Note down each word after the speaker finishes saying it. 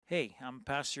Hey, I'm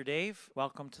Pastor Dave.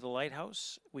 Welcome to the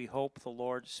Lighthouse. We hope the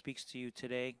Lord speaks to you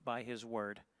today by His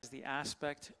Word. The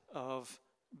aspect of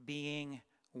being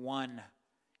one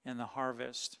in the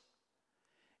harvest.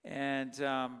 And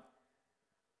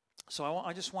so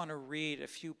I just want to read a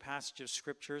few passages of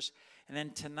scriptures. And then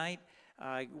tonight,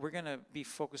 we're going to be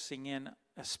focusing in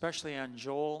especially on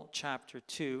Joel chapter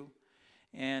 2.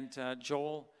 And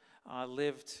Joel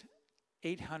lived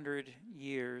 800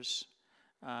 years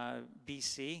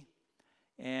BC.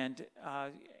 And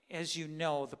as you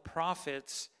know, the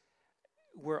prophets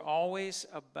were always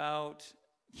about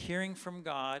hearing from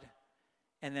God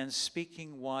and then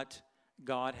speaking what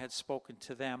God had spoken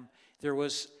to them. There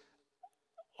was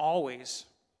always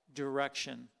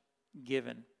direction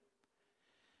given.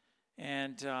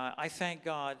 And I thank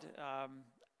God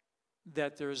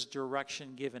that there's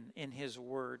direction given in His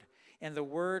Word. And the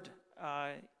Word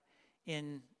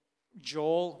in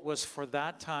Joel was for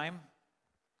that time,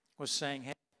 was saying,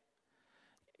 hey,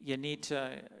 you need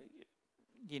to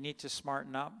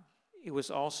smarten up. It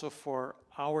was also for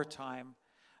our time.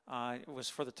 It was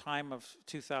for the time of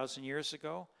 2,000 years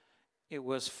ago. It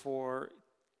is for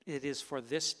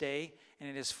this day, and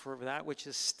it is for that which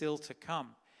is still to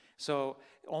come. So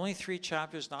only 3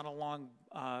 chapters, not a long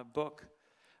book,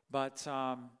 but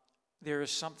there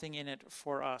is something in it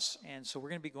for us. And so we're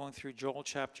going to be going through Joel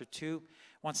chapter 2.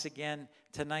 Once again,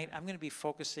 tonight I'm going to be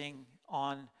focusing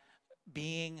on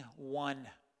being one.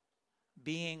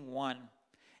 Being one.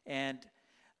 And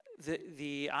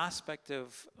the aspect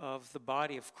of the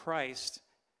body of Christ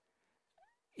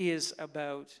is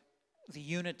about the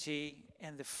unity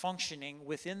and the functioning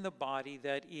within the body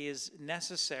that is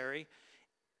necessary.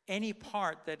 Any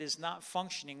part that is not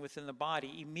functioning within the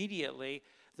body, immediately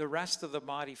the rest of the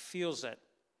body feels it.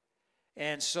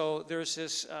 And so there's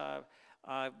this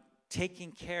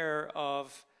taking care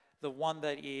of the one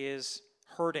that is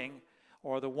hurting,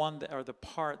 or the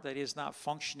part that is not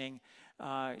functioning,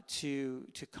 to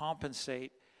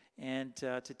compensate and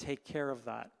to take care of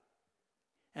that.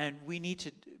 And we need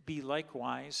to be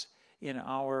likewise in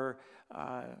our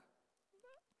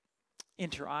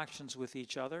interactions with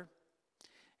each other,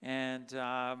 and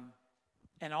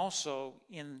also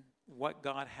in what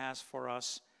God has for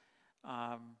us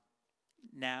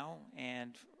now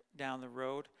and down the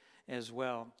road as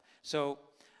well. So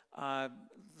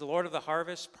the Lord of the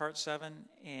Harvest, part 7,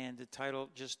 and the title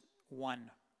just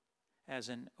one, as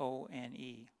in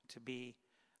O-N-E, to be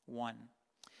one.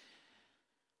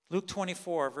 Luke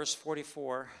 24, verse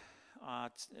 44,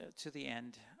 to the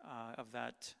end of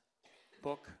that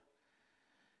book,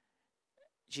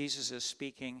 Jesus is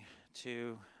speaking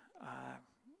to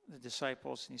the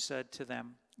disciples, and He said to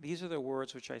them, "These are the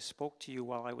words which I spoke to you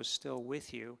while I was still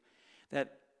with you,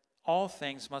 that all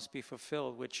things must be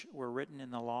fulfilled which were written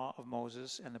in the law of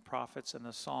Moses and the prophets and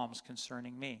the Psalms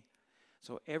concerning me."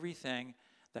 So everything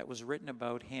that was written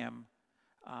about Him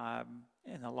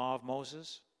in the law of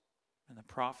Moses and the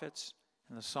prophets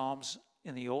and the Psalms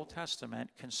in the Old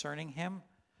Testament concerning Him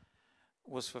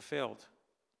was fulfilled.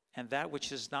 And that which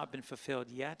has not been fulfilled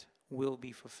yet will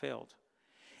be fulfilled.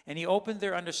 And He opened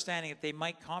their understanding that they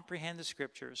might comprehend the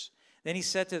Scriptures. Then He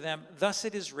said to them, "Thus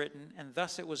it is written, and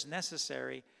thus it was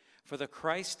necessary for the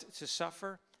Christ to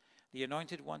suffer, the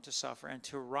Anointed One to suffer, and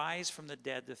to rise from the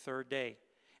dead the third day,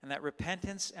 and that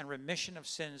repentance and remission of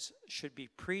sins should be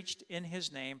preached in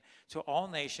His name to all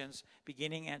nations,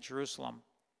 beginning at Jerusalem.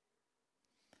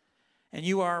 And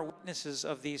you are witnesses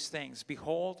of these things.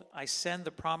 Behold, I send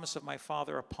the promise of my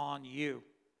Father upon you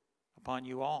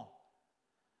all.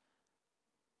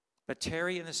 But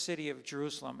tarry in the city of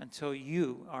Jerusalem until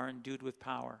you are endued with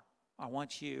power." I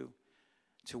want you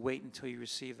to wait until you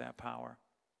receive that power.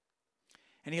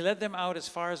 And He led them out as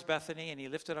far as Bethany, and He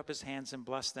lifted up His hands and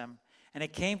blessed them. And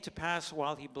it came to pass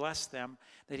while He blessed them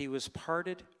that He was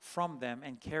parted from them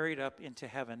and carried up into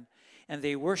heaven. And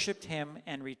they worshipped Him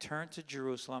and returned to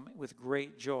Jerusalem with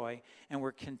great joy, and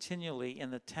were continually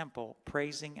in the temple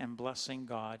praising and blessing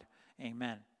God.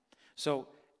 Amen. So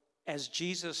as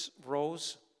Jesus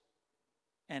rose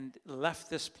and left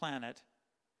this planet,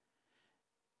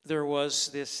 there was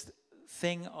this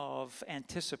thing of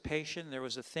anticipation. There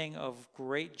was a thing of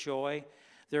great joy.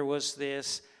 There was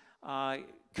this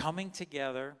coming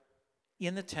together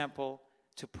in the temple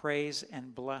to praise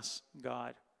and bless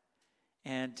God.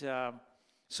 And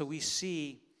so we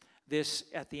see this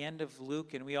at the end of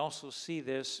Luke, and we also see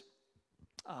this.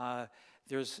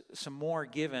 There's some more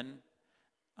given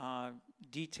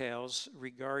details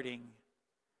regarding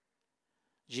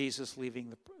Jesus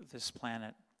leaving this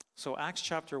planet. So Acts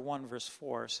chapter 1, verse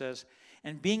 4 says,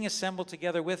 "And being assembled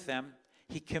together with them,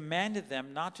 He commanded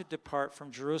them not to depart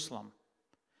from Jerusalem,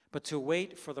 but to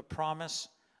wait for the promise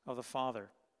of the Father,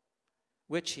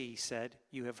 which he said,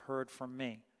 you have heard from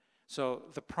me. So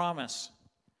the promise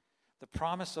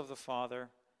of the Father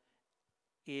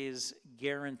is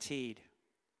guaranteed.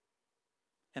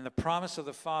 And the promise of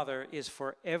the Father is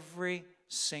for every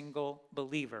single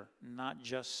believer, not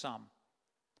just some.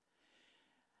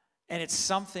 And it's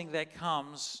something that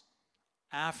comes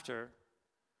after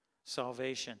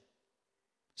salvation.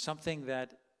 Something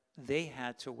that they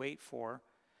had to wait for,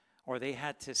 or they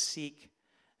had to seek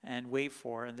and wait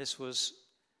for, and this was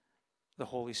the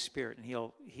Holy Spirit.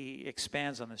 And he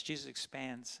expands on this. Jesus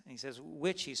expands, and he says,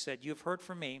 which, he said, you have heard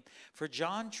from me, for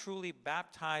John truly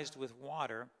baptized with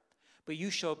water, but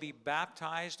you shall be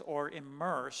baptized or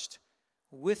immersed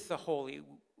with the Holy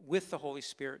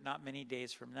Spirit not many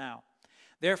days from now.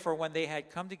 Therefore, when they had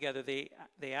come together, they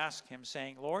asked him,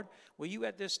 saying, Lord, will you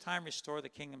at this time restore the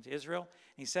kingdom to Israel?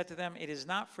 And he said to them, it is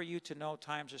not for you to know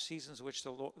times or seasons which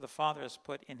the Father has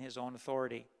put in his own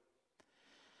authority.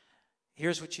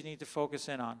 Here's what you need to focus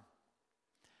in on.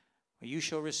 You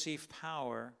shall receive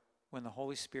power when the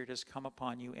Holy Spirit has come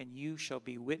upon you, and you shall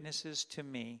be witnesses to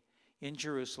me in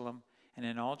Jerusalem and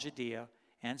in all Judea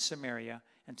and Samaria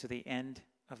and to the end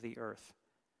of the earth.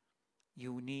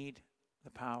 You need the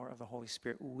power of the Holy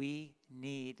Spirit. We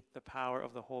need the power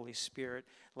of the Holy Spirit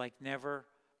like never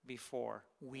before.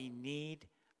 We need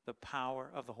the power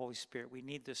of the Holy Spirit. We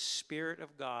need the Spirit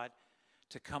of God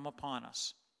to come upon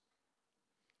us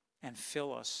and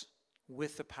fill us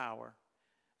with the power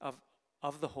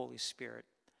of the Holy Spirit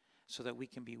so that we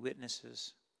can be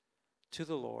witnesses to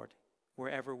the Lord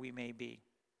wherever we may be,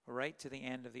 right to the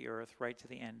end of the earth, right to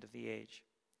the end of the age.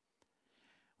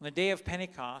 On the day of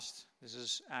Pentecost, this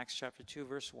is Acts chapter 2,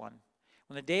 verse 1.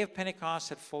 When the day of Pentecost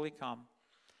had fully come,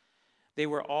 they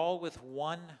were all with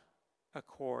one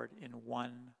accord in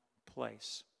one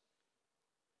place.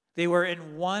 They were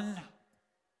in one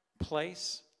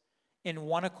place, in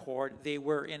one accord. They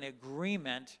were in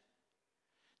agreement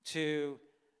to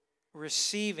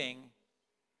receiving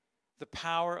the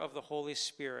power of the Holy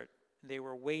Spirit. They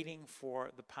were waiting for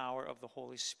the power of the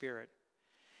Holy Spirit.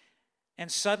 And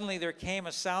suddenly there came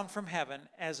a sound from heaven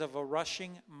as of a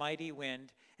rushing mighty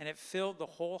wind, and it filled the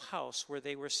whole house where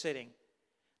they were sitting.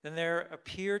 Then there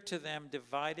appeared to them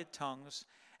divided tongues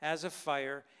as of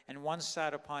fire, and one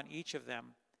sat upon each of them.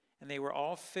 And they were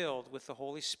all filled with the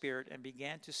Holy Spirit and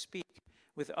began to speak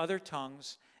with other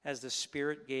tongues as the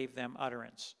Spirit gave them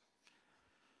utterance.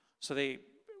 So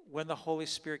when the Holy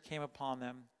Spirit came upon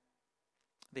them,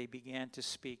 they began to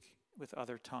speak with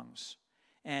other tongues.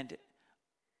 And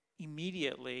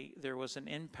immediately there was an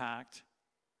impact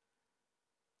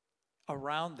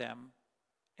around them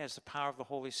as the power of the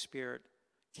Holy Spirit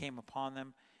came upon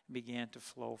them and began to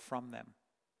flow from them.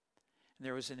 And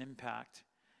there was an impact,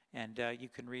 and you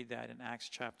can read that in Acts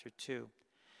chapter 2.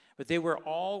 But they were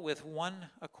all with one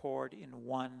accord in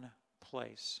one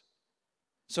place.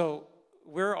 So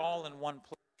we're all in one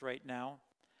place right now,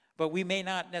 but we may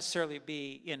not necessarily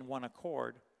be in one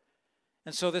accord.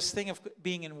 And so this thing of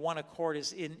being in one accord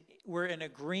is we're in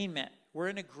agreement. We're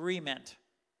in agreement.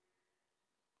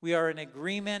 We are in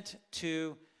agreement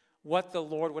to what the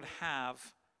Lord would have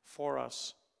for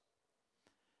us.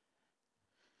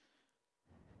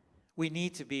 We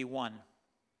need to be one.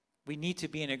 We need to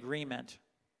be in agreement.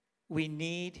 We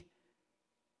need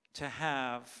to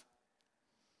have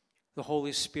the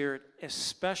Holy Spirit,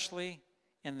 especially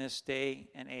in this day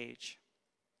and age.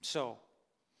 So,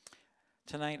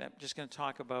 tonight I'm just going to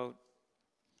talk about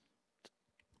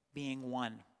being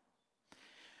one.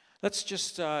 Let's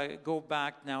just go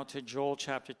back now to Joel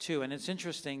chapter 2. And it's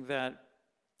interesting that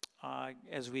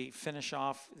as we finish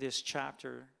off this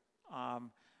chapter,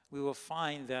 we will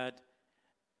find that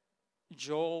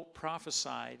Joel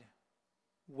prophesied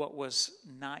what was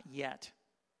not yet.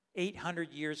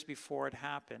 800 years before it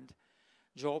happened,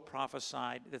 Joel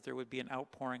prophesied that there would be an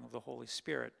outpouring of the Holy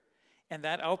Spirit. And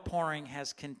that outpouring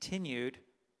has continued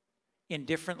in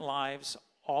different lives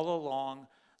all along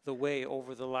the way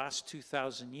over the last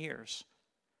 2,000 years.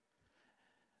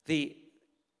 The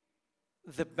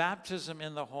baptism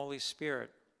in the Holy Spirit,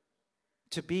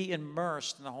 to be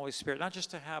immersed in the Holy Spirit, not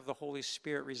just to have the Holy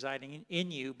Spirit residing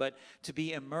in you, but to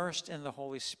be immersed in the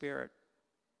Holy Spirit,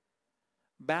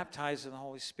 baptized in the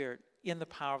Holy Spirit, in the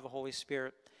power of the Holy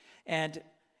Spirit. And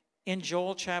in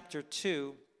Joel chapter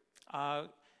 2,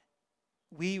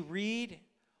 we read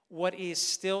what is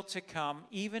still to come,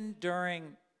 even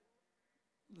during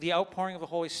the outpouring of the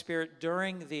Holy Spirit,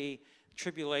 during the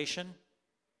tribulation.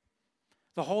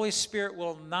 The Holy Spirit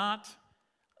will not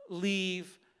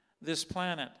leave this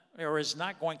planet, or is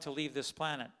not going to leave this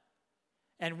planet.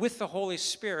 And with the Holy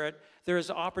Spirit, there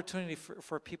is opportunity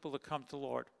for people to come to the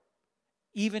Lord,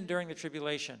 even during the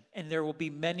tribulation. And there will be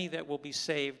many that will be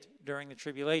saved during the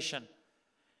tribulation.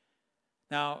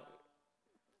 Now,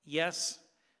 yes,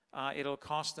 it'll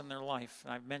cost them their life.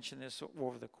 And I've mentioned this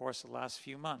over the course of the last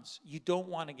few months. You don't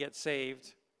want to get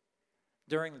saved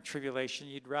during the tribulation.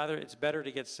 It's better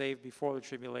to get saved before the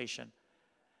tribulation.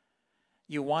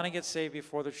 You want to get saved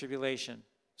before the tribulation.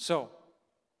 So,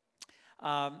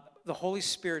 the Holy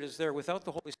Spirit is there. Without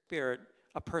the Holy Spirit,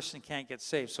 a person can't get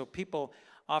saved. So people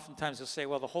oftentimes will say,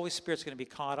 well, the Holy Spirit's going to be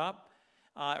caught up,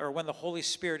 or when the Holy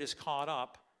Spirit is caught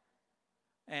up,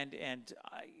 then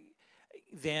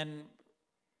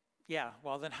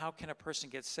how can a person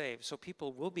get saved? So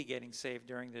people will be getting saved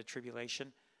during the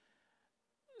tribulation.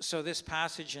 So this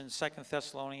passage in 2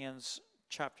 Thessalonians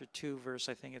chapter 2, verse,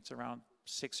 I think it's around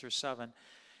 6 or 7,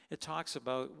 it talks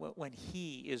about when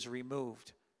He is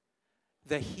removed.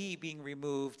 The He being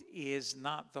removed is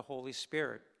not the Holy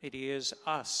Spirit. It is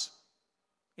us.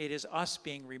 It is us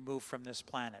being removed from this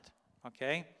planet.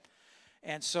 Okay?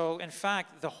 And so, in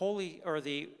fact,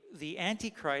 the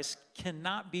Antichrist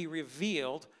cannot be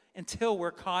revealed until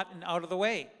we're caught and out of the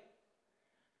way.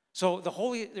 So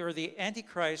the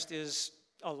Antichrist is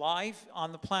alive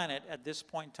on the planet at this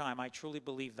point in time. I truly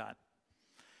believe that.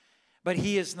 But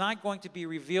he is not going to be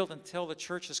revealed until the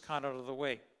church is caught out of the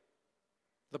way,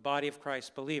 the body of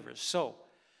Christ believers. So,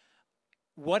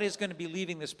 what is going to be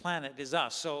leaving this planet is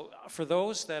us. So, for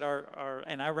those that are,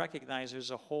 and I recognize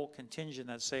there's a whole contingent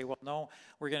that say, well, no,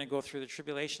 we're going to go through the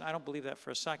tribulation. I don't believe that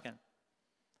for a second,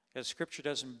 because Scripture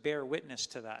doesn't bear witness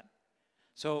to that.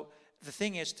 So, the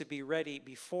thing is to be ready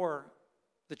before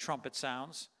the trumpet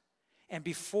sounds and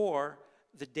before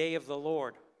the day of the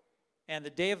Lord. And the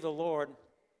day of the Lord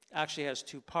actually has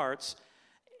two parts.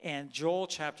 And Joel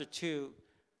chapter 2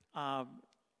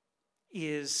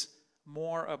 is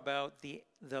more about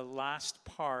the last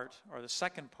part, or the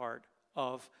second part,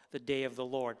 of the day of the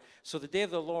Lord. So the day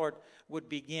of the Lord would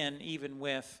begin even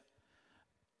with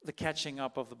the catching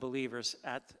up of the believers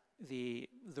at the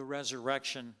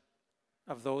resurrection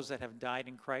of those that have died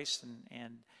in Christ,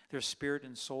 and their spirit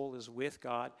and soul is with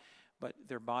God, but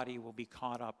their body will be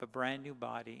caught up, a brand new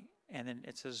body. And then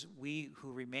it says, we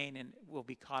who remain will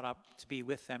be caught up to be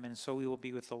with them, and so we will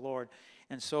be with the Lord.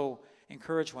 And so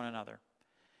encourage one another,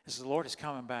 as the Lord is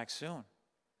coming back soon.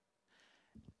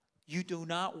 You do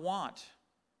not want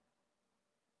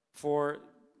for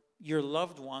your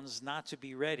loved ones not to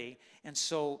be ready. And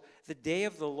so the day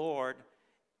of the Lord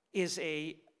is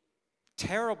a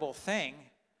terrible thing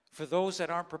for those that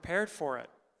aren't prepared for it.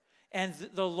 And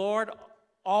the Lord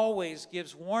always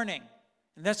gives warning.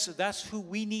 And that's who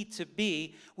we need to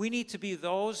be. We need to be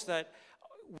those that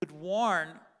would warn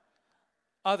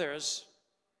others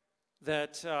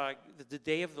that the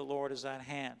day of the Lord is at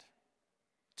hand,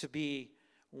 to be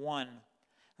one.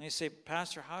 And you say,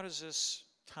 Pastor, how does this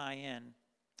tie in,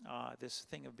 this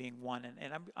thing of being one?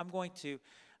 And I'm going to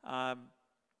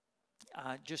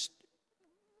just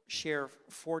share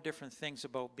 4 different things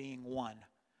about being one,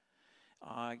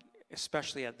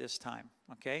 especially at this time,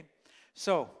 okay?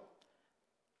 So,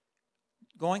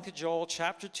 going to Joel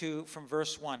chapter 2 from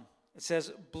verse 1. It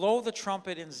says, blow the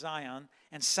trumpet in Zion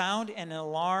and sound an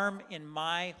alarm in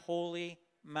my holy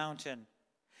mountain.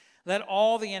 Let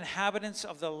all the inhabitants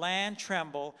of the land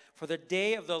tremble, for the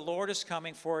day of the Lord is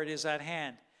coming, for it is at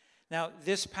hand. Now,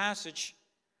 this passage,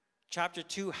 chapter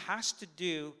 2, has to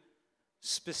do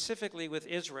specifically with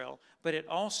Israel, but it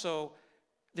also,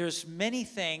 there's many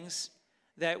things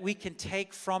that we can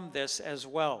take from this as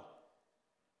well.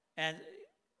 And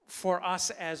for us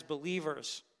as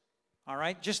believers, all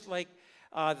right? Just like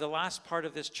the last part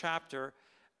of this chapter,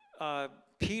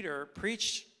 Peter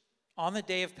preached on the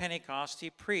day of Pentecost. He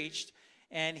preached,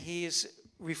 and he's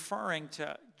referring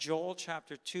to Joel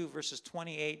chapter 2, verses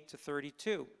 28 to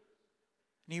 32.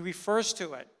 And he refers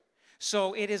to it.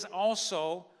 So it is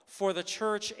also for the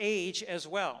church age as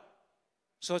well.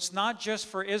 So it's not just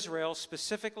for Israel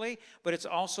specifically, but it's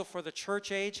also for the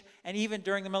church age, and even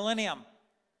during the millennium.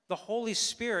 The Holy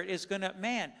Spirit is going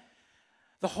to,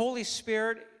 the Holy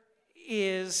Spirit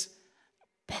is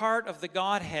part of the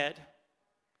Godhead,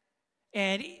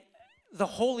 and the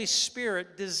Holy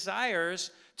Spirit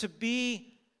desires to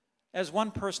be, as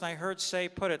one person I heard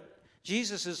put it,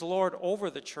 Jesus is Lord over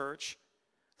the church.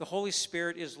 The Holy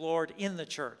Spirit is Lord in the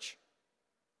church.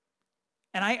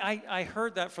 And I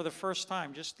heard that for the first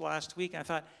time just last week, and I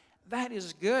thought, that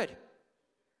is good.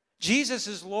 Jesus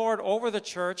is Lord over the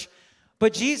church,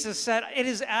 but Jesus said, it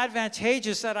is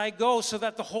advantageous that I go so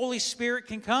that the Holy Spirit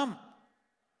can come.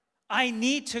 I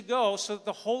need to go so that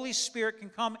the Holy Spirit can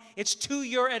come. It's to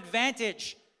your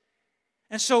advantage.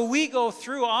 And so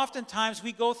oftentimes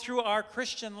we go through our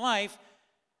Christian life,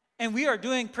 and we are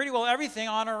doing pretty well everything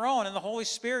on our own, and the Holy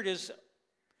Spirit is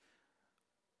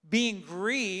being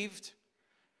grieved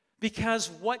because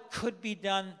what could be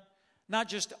done, not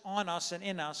just on us and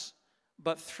in us,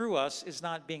 but through us, is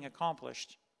not being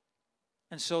accomplished.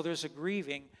 And so there's a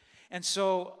grieving. And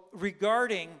so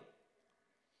regarding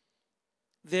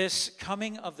this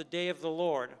coming of the day of the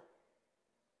Lord,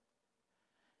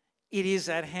 it is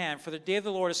at hand. For the day of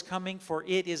the Lord is coming, for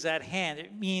it is at hand.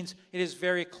 It means it is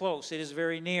very close. It is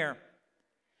very near.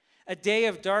 A day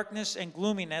of darkness and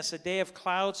gloominess, a day of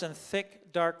clouds and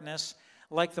thick darkness,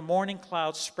 like the morning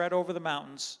clouds spread over the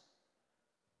mountains.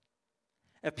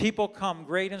 A people come,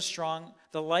 great and strong,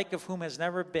 the like of whom has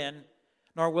never been,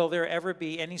 nor will there ever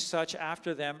be any such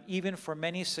after them, even for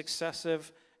many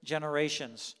successive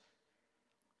generations.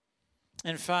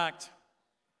 In fact,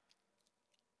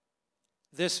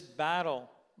 this battle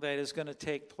that is going to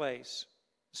take place,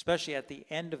 especially at the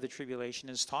end of the tribulation,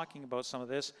 is talking about some of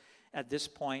this at this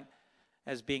point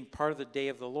as being part of the day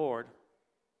of the Lord.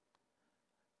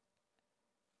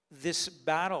 This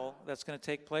battle that's going to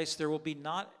take place, there will be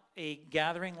not a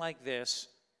gathering like this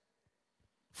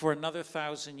for another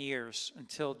 1,000 years,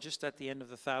 until just at the end of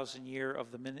the 1,000 year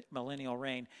of the millennial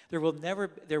reign. There will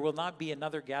not be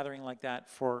another gathering like that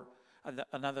for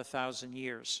another 1,000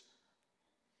 years.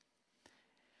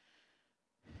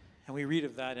 And we read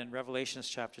of that in Revelation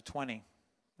chapter 20,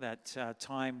 that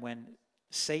time when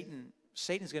Satan's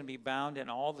going to be bound, and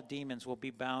all the demons will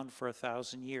be bound for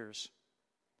 1,000 years.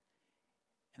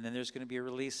 And then there's going to be a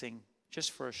releasing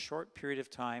just for a short period of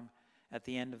time at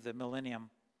the end of the millennium,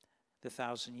 the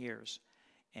 1,000 years.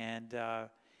 And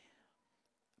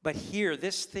but here,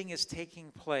 this thing is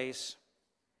taking place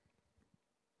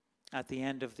at the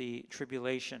end of the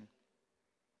tribulation.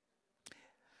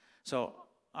 So,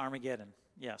 Armageddon,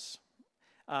 yes.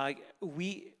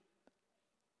 We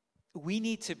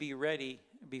need to be ready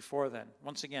before then.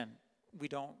 Once again, you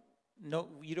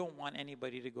don't want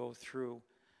anybody to go through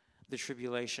the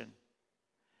tribulation.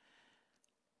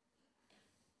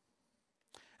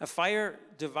 A fire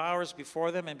devours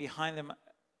before them, and behind them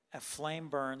a flame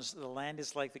burns. The land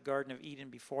is like the Garden of Eden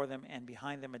before them, and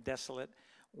behind them a desolate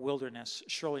wilderness.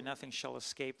 Surely nothing shall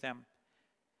escape them.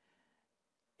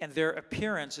 And their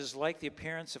appearance is like the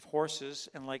appearance of horses,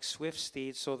 and like swift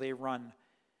steeds, so they run.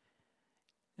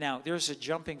 Now, there's a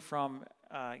jumping from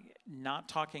not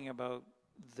talking about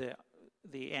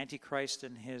the Antichrist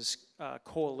and his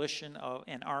coalition of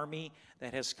an army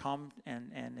that has come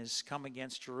and has come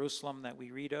against Jerusalem that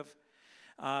we read of.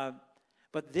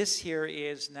 But this here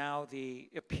is now the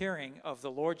appearing of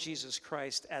the Lord Jesus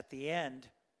Christ at the end,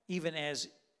 even as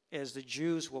the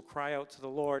Jews will cry out to the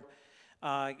Lord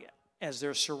as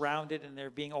they're surrounded and they're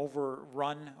being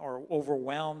overrun or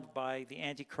overwhelmed by the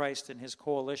Antichrist and his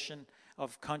coalition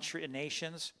of country and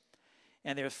nations.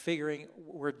 And they're figuring,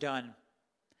 we're done.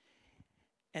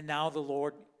 And now the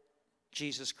Lord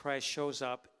Jesus Christ shows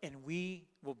up, and we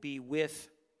will be with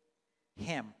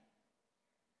him.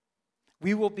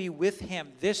 We will be with him.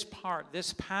 This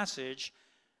passage,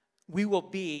 we will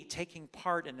be taking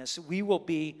part in this. We will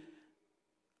be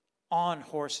on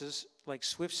horses like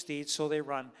swift steeds, so they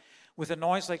run. With a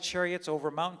noise like chariots over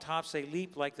mountaintops, they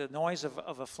leap like the noise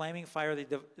of a flaming fire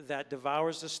that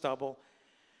devours the stubble,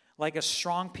 like a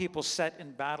strong people set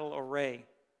in battle array.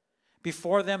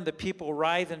 Before them, the people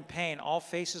writhe in pain. All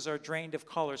faces are drained of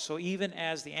color. So even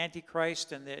as the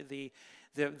Antichrist and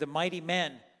the mighty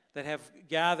men that have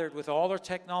gathered with all their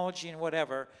technology and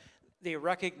whatever, they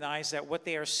recognize that what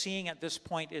they are seeing at this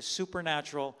point is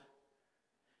supernatural,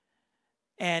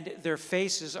 and their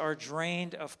faces are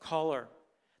drained of color.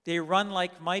 They run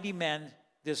like mighty men,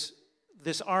 this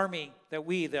army that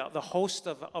the host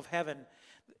of heaven,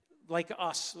 like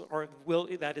us,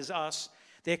 that is us.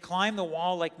 They climb the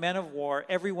wall like men of war.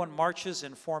 Everyone marches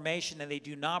in formation, and they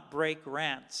do not break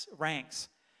ranks.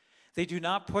 They do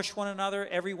not push one another.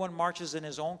 Everyone marches in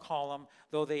his own column.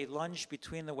 Though they lunge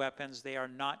between the weapons, they are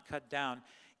not cut down.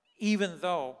 Even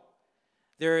though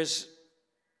there is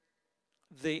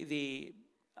the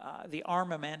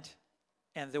armament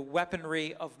and the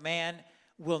weaponry of man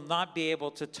will not be able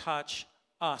to touch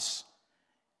us.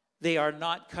 They are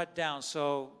not cut down.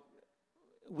 So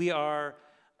we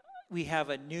have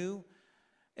a new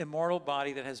immortal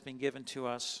body that has been given to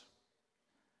us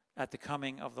at the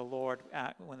coming of the Lord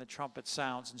when the trumpet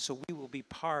sounds. And so we will be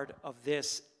part of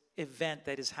this event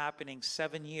that is happening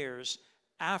 7 years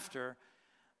after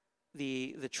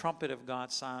the trumpet of God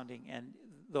sounding, and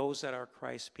those that are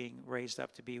Christ being raised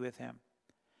up to be with him.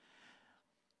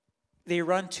 They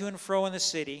run to and fro in the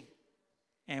city.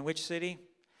 And which city?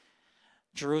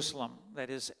 Jerusalem that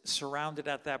is surrounded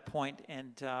at that point,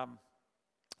 and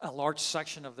a large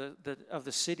section of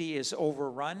the city is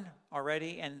overrun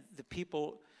already, and the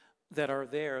people that are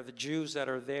there, the Jews that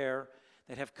are there,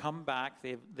 that have come back,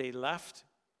 they left,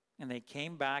 and they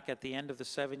came back at the end of the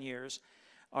 7 years,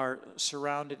 are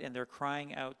surrounded, and they're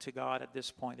crying out to God at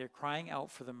this point. They're crying out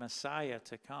for the Messiah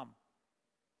to come.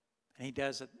 And he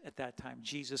does it at that time.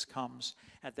 Jesus comes.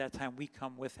 At that time, we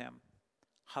come with him.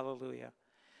 Hallelujah.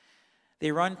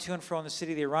 They run to and fro in the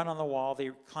city. They run on the wall.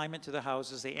 They climb into the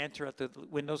houses. They enter at the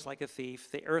windows like a thief.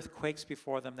 The earth quakes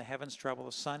before them. The heavens tremble.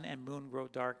 The sun and moon grow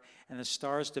dark. And the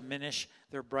stars diminish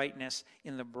their brightness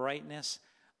in the brightness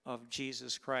of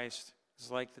Jesus Christ.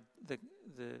 It's like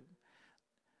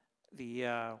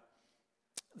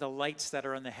the lights that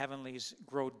are in the heavenlies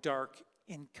grow dark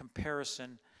in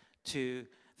comparison to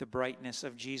the brightness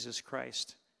of Jesus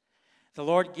Christ. The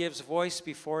Lord gives voice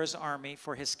before his army,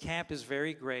 for his camp is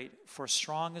very great, for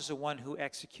strong is the one who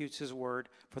executes his word,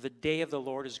 for the day of the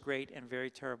Lord is great and very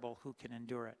terrible. Who can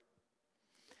endure it?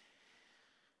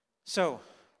 So,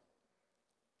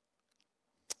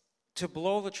 to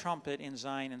blow the trumpet in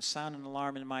Zion and sound an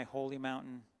alarm in my holy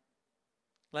mountain,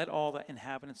 let all the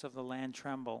inhabitants of the land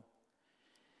tremble.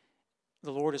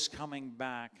 The Lord is coming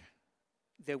back,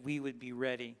 that we would be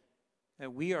ready,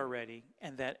 that we are ready,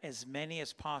 and that as many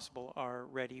as possible are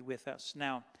ready with us.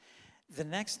 Now, the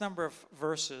next number of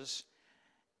verses,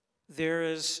 there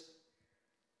is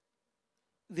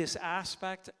this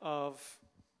aspect of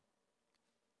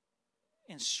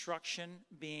instruction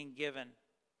being given.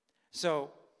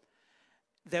 So,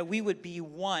 that we would be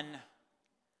one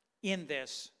in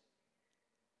this.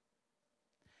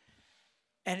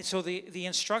 And so the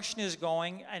instruction is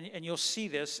going, and you'll see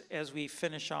this as we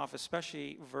finish off,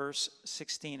 especially verse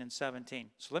 16 and 17.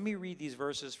 So let me read these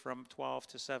verses from 12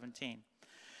 to 17.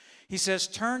 He says,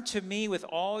 turn to me with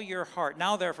all your heart.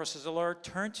 Now therefore, says the Lord,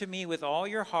 turn to me with all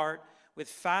your heart, with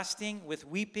fasting, with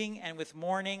weeping, and with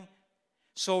mourning.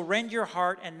 So rend your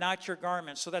heart and not your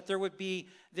garment, so that there would be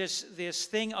this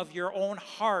thing of your own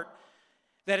heart,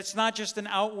 that it's not just an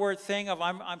outward thing of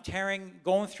I'm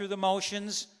going through the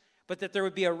motions, but that there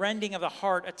would be a rending of the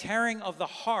heart, a tearing of the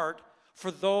heart for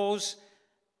those,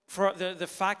 for the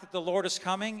fact that the Lord is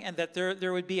coming, and that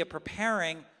there would be a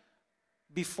preparing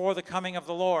before the coming of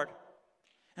the Lord.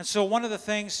 And so one of the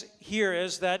things here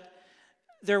is that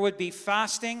there would be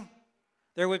fasting,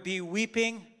 there would be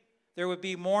weeping, there would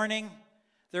be mourning,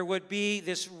 there would be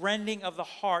this rending of the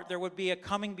heart, there would be a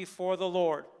coming before the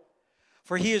Lord.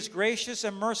 For he is gracious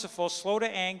and merciful, slow to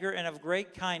anger, and of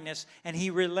great kindness, and he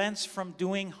relents from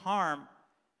doing harm.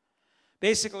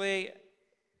 Basically,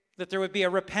 that there would be a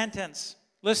repentance.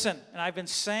 Listen, and I've been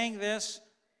saying this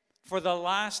for the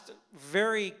last,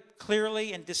 very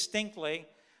clearly and distinctly,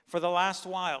 for the last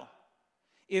while.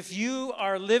 If you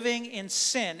are living in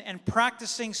sin and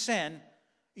practicing sin,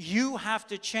 you have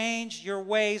to change your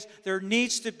ways. There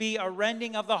needs to be a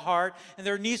rending of the heart, and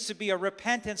there needs to be a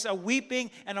repentance, a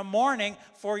weeping, and a mourning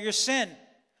for your sin.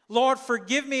 Lord,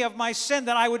 forgive me of my sin,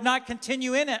 that I would not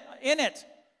continue in it.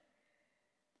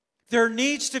 There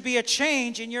needs to be a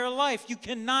change in your life. You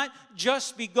cannot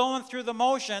just be going through the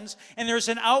motions, and there's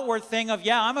an outward thing of,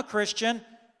 yeah, I'm a Christian,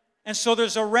 and so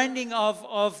there's a rending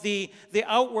of the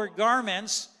outward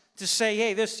garments to say,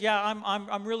 hey,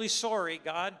 I'm really sorry,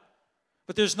 God.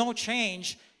 But there's no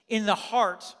change in the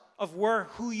heart of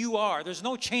who you are. There's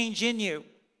no change in you.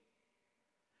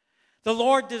 The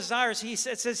Lord desires,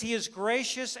 it says he is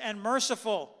gracious and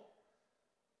merciful.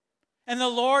 And the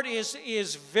Lord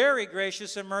is very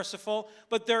gracious and merciful,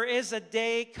 but there is a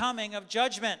day coming of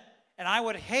judgment. And I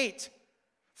would hate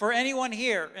for anyone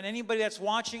here and anybody that's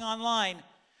watching online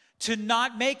to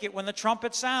not make it when the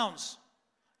trumpet sounds.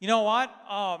 You know what?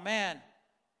 Oh, man.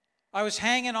 I was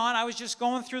hanging on. I was just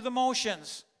going through the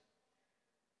motions.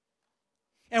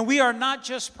 And we are not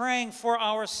just praying for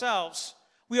ourselves.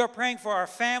 We are praying for our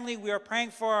family. We are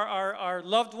praying for our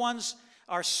loved ones,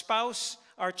 our spouse,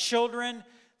 our children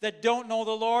that don't know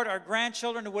the Lord, our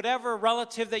grandchildren, or whatever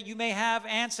relative that you may have,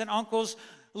 aunts and uncles.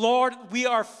 Lord, we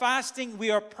are fasting.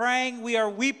 We are praying. We are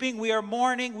weeping. We are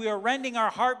mourning. We are rending our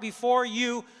heart before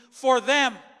you for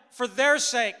them, for their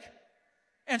sake.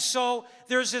 And so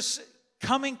there's this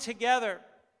coming together.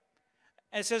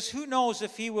 And it says, who knows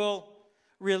if he will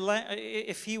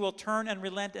turn and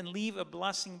relent and leave a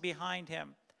blessing behind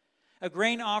him. A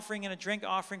grain offering and a drink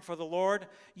offering for the Lord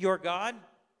your God.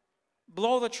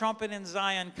 Blow the trumpet in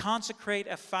Zion, consecrate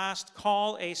a fast,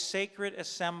 call a sacred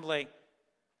assembly.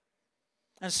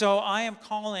 And so I am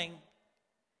calling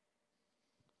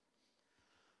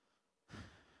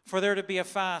for there to be a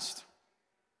fast.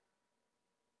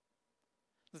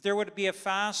 that there would be a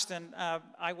fast, and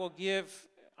I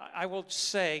will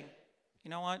say,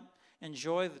 you know what?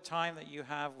 Enjoy the time that you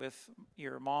have with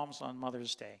your moms on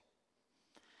Mother's Day.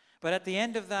 But at the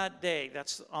end of that day,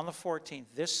 that's on the 14th,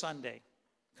 this Sunday,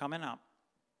 coming up,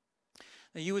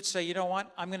 that you would say, you know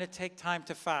what? I'm going to take time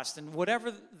to fast. And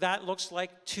whatever that looks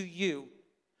like to you,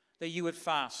 that you would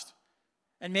fast.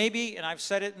 And maybe, and I've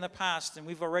said it in the past, and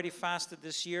we've already fasted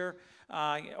this year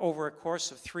over a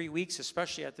course of 3 weeks,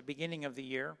 especially at the beginning of the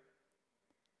year.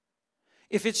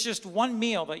 If it's just one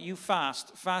meal that you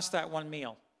fast that one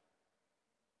meal.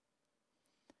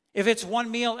 If it's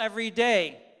one meal every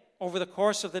day over the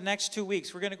course of the next 2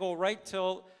 weeks, we're going to go right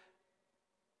till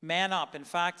man up. In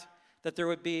fact, that there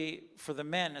would be, for the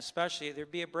men especially,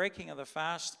 there'd be a breaking of the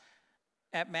fast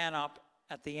at man up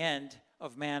at the end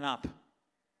of man up.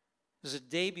 There's a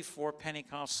day before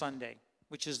Pentecost Sunday,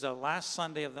 which is the last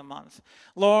Sunday of the month.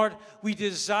 Lord, we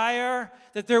desire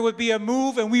that there would be a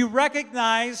move, and we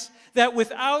recognize that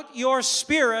without your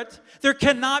Spirit, there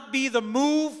cannot be the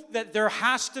move that there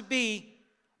has to be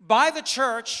by the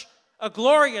church, a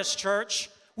glorious church,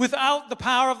 without the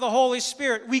power of the Holy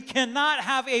Spirit. We cannot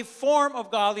have a form of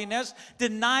godliness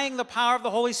denying the power of the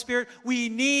Holy Spirit. We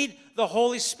need the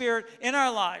Holy Spirit in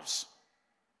our lives.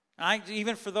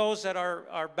 Even for those that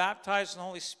are baptized in the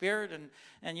Holy Spirit,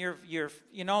 and you're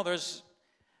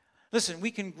listen, we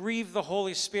can grieve the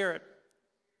Holy Spirit.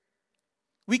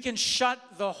 We can shut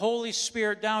the Holy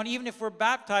Spirit down. Even if we're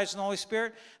baptized in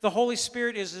the Holy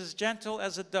Spirit is as gentle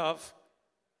as a dove.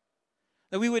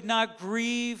 That we would not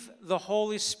grieve the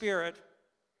Holy Spirit,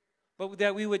 but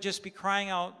that we would just be crying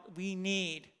out, we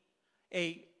need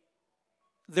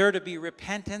there to be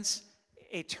repentance,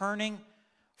 a turning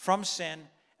from sin,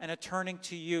 and a turning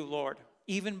to you, Lord,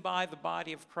 even by the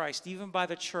body of Christ, even by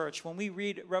the church. When we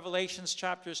read Revelations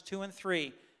chapters 2 and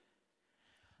 3,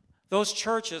 those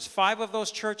churches, 5 of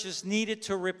those churches needed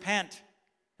to repent.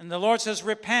 And the Lord says,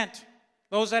 repent.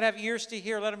 Those that have ears to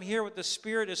hear, let them hear what the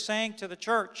Spirit is saying to the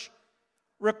church.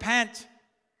 Repent.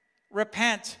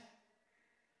 Repent.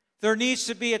 There needs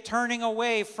to be a turning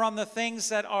away from the things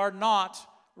that are not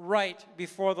right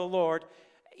before the Lord,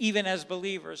 even as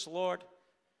believers. Lord,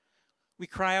 we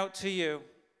cry out to you.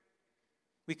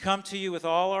 We come to you with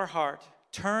all our heart.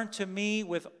 Turn to me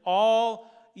with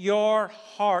all your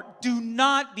heart. Do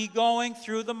not be going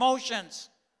through the motions,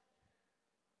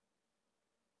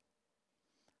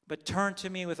 but turn to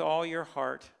me with all your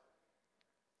heart.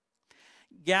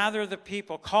 Gather the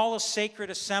people. Call a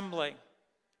sacred assembly.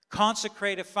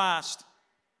 Consecrate a fast.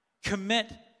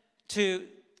 Commit to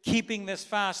keeping this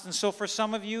fast. And so for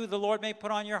some of you, the Lord may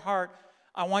put on your heart,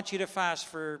 I want you to fast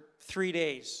for 3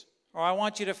 days. Or I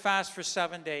want you to fast for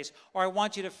 7 days. Or I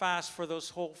want you to fast for those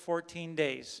whole 14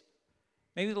 days.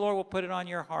 Maybe the Lord will put it on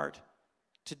your heart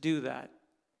to do that.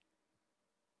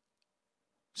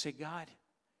 Say, God,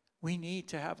 we need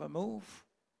to have a move.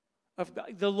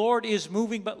 The Lord is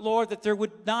moving, but Lord, that there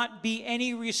would not be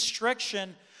any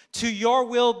restriction to your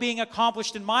will being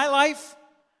accomplished in my life,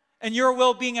 and your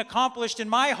will being accomplished in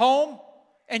my home,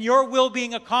 and your will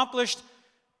being accomplished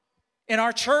in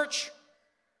our church,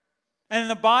 and in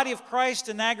the body of Christ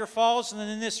in Niagara Falls and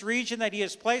in this region that He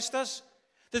has placed us.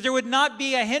 That there would not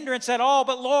be a hindrance at all,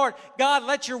 but Lord, God,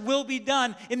 let your will be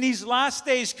done in these last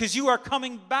days, because you are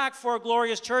coming back for a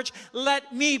glorious church.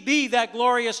 Let me be that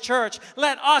glorious church.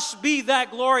 Let us be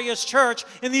that glorious church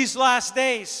in these last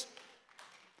days.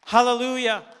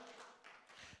 Hallelujah.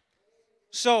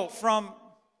 So from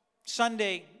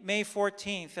Sunday, May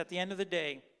 14th, at the end of the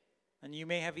day, and you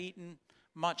may have eaten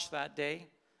much that day,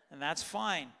 and that's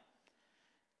fine.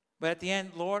 But at the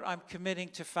end, Lord, I'm committing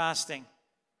to fasting.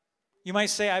 You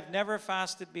might say, I've never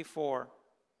fasted before.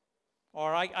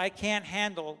 Or I can't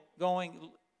handle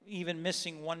even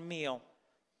missing one meal.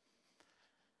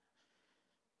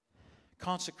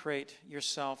 Consecrate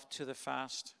yourself to the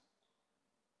fast.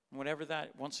 Whatever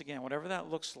that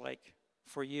looks like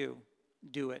for you,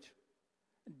 do it.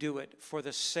 Do it for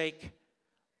the sake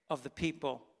of the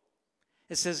people.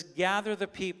 It says, gather the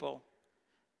people.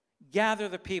 Gather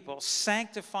the people.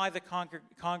 Sanctify the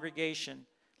congregation.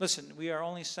 Listen, we are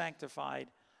only sanctified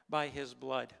by His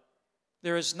blood.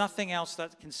 There is nothing else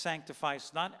that can sanctify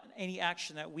us. Not any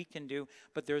action that we can do,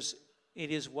 but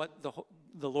it is what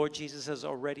the Lord Jesus has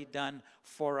already done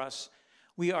for us.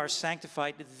 We are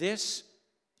sanctified. This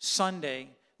Sunday,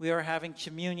 we are having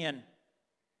communion.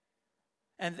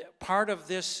 And part of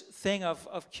this thing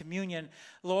of communion,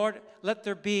 Lord, let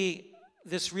there be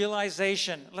this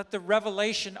realization, let the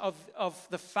revelation of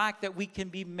the fact that we can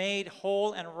be made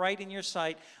whole and right in your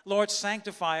sight. Lord,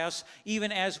 sanctify us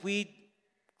even as we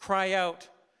cry out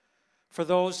for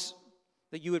those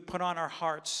that you would put on our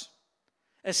hearts.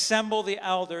 Assemble the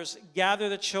elders, gather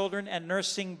the children and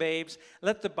nursing babes.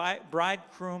 Let the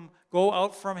bridegroom go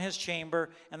out from his chamber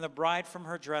and the bride from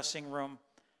her dressing room.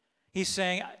 He's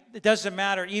saying, it doesn't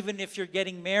matter, even if you're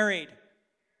getting married,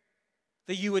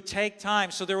 that you would take time.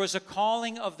 So there was a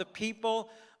calling of the people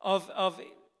of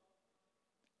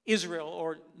Israel,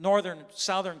 or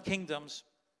southern kingdoms,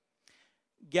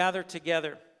 gathered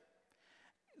together.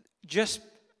 Just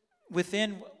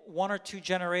within 1 or 2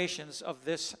 generations of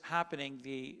this happening,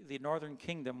 the northern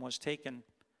kingdom was taken.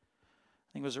 I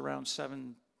think it was around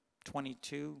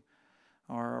 722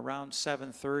 or around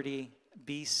 730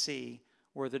 BC,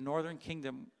 where the northern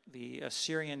kingdom, the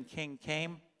Assyrian king,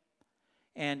 came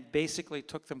and basically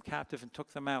took them captive and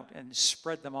took them out and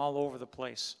spread them all over the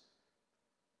place.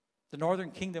 The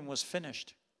northern kingdom was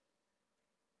finished.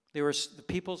 The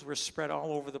peoples were spread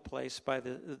all over the place by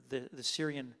the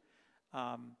Syrian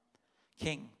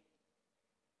king.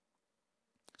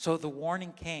 So the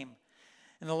warning came.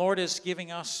 And the Lord is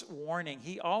giving us warning.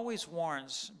 He always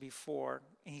warns before.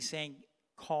 And he's saying,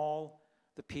 call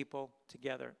the people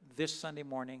together. This Sunday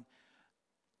morning,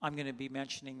 I'm going to be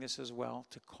mentioning this as well,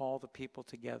 to call the people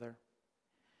together,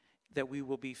 that we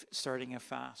will be starting a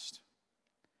fast.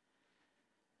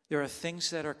 There are things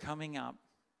that are coming up.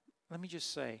 Let me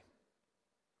just say,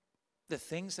 the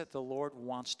things that the Lord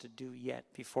wants to do yet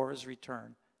before his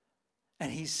return,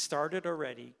 and he's started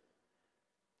already,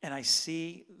 and I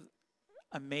see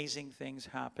amazing things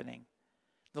happening.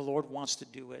 The Lord wants to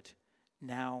do it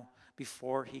now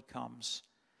before he comes,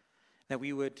 that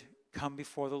we would come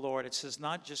before the Lord. It says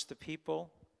not just the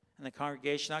people and the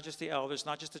congregation, not just the elders,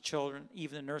 not just the children,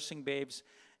 even the nursing babes,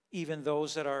 even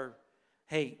those that are,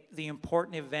 the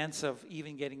important events of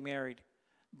even getting married.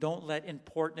 Don't let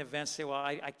important events say, well,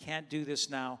 I can't do this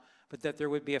now, but that there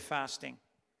would be a fasting.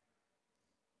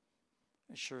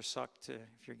 It sure sucked if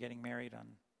you're getting married on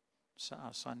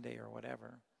Sunday or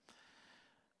whatever.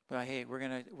 But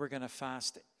we're gonna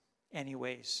fast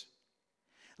anyways.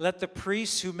 Let the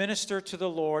priests who minister to the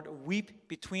Lord weep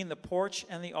between the porch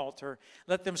and the altar.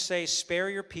 Let them say, spare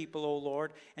your people, O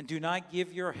Lord, and do not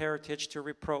give your heritage to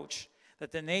reproach,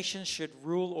 that the nations should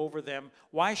rule over them.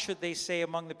 Why should they say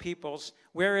among the peoples,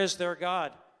 where is their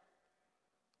God?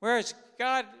 Where is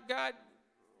God? God,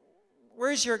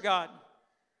 where is your God?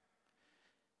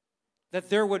 That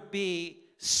there would be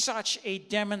such a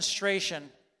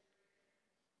demonstration,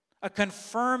 a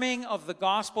confirming of the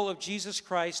gospel of Jesus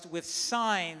Christ with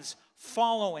signs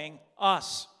following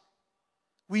us.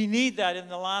 We need that in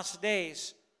the last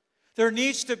days. There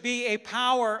needs to be a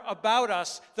power about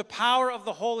us, the power of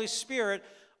the Holy Spirit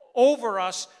over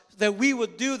us, that we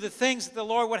would do the things that the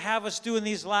Lord would have us do in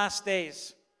these last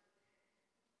days.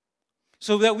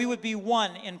 So that we would be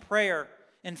one in prayer,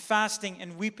 in fasting,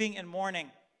 and weeping and mourning.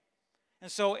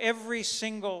 And so every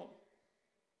single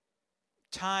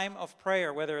time of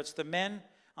prayer, whether it's the men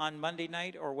on Monday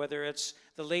night, or whether it's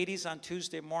the ladies on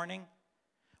Tuesday morning,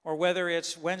 or whether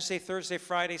it's Wednesday, Thursday,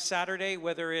 Friday, Saturday,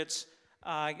 whether it's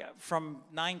from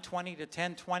 9:20 to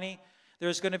 10:20,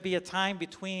 there's going to be a time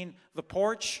between the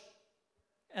porch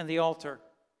and the altar.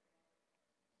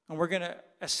 And we're going to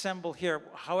assemble here,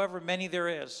 however many there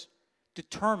is,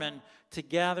 determined to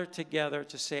gather together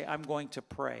to say, I'm going to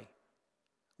pray.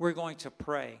 We're going to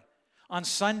pray. On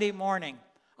Sunday morning,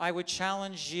 I would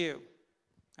challenge you,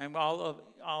 and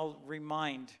I'll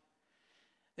remind,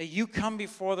 that you come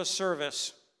before the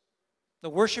service. The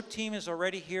worship team is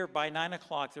already here by 9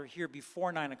 o'clock. They're here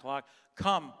before 9 o'clock.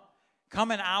 Come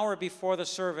an hour before the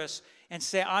service and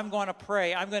say, I'm going to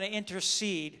pray. I'm going to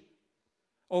intercede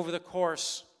over the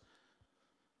course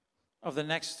of the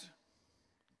next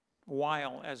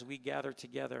while as we gather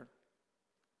together.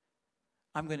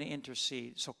 I'm going to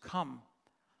intercede. So come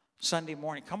Sunday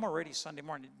morning. Come already Sunday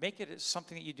morning. Make it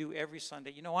something that you do every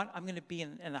Sunday. You know what? I'm going to be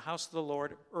in the house of the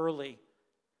Lord early.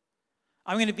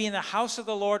 I'm going to be in the house of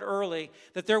the Lord early,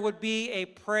 that there would be a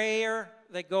prayer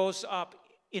that goes up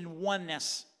in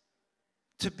oneness.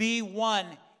 To be one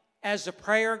as the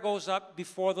prayer goes up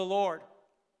before the Lord.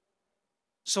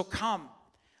 So come,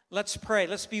 let's pray.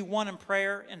 Let's be one in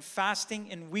prayer and fasting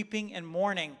and weeping and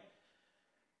mourning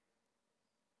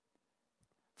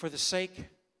for the sake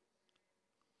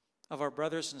of our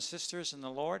brothers and sisters in the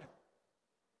Lord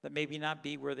that maybe not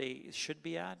be where they should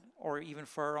be at, or even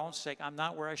for our own sake. I'm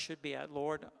not where I should be at.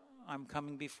 Lord, I'm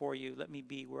coming before you. Let me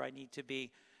be where I need to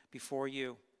be before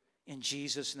you. In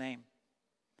Jesus' name.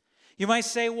 You might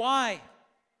say, why?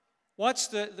 What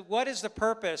is the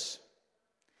purpose?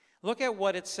 Look at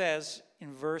what it says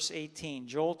in verse 18.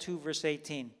 Joel 2, verse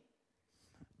 18.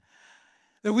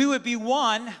 That we would be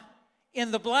one in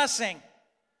the blessing.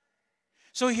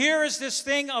 So here is this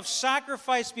thing of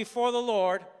sacrifice before the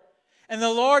Lord, and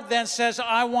the Lord then says,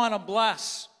 I want to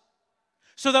bless.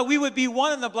 So that we would be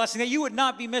one in the blessing, that you would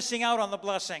not be missing out on the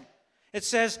blessing. It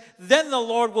says, then the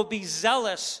Lord will be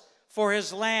zealous for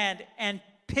his land and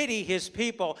pity his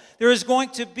people. There is going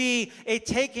to be a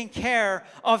taking care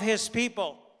of his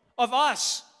people, of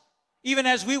us. Even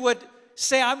as we would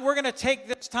say, we're going to take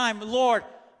this time, Lord,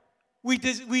 we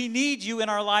need you in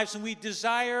our lives, and we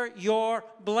desire your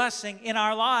blessing in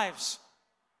our lives,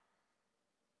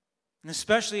 and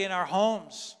especially in our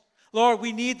homes. Lord,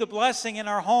 we need the blessing in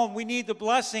our home. We need the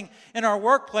blessing in our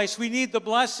workplace. We need the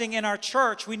blessing in our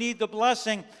church. We need the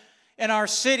blessing in our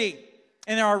city,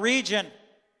 in our region.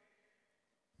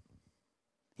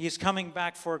 He is coming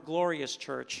back for a glorious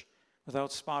church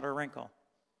without spot or wrinkle.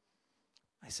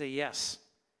 I say yes.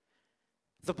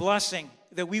 The blessing,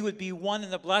 that we would be one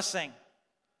in the blessing.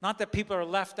 Not that people are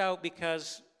left out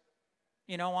because,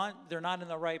 you know what, they're not in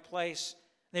the right place.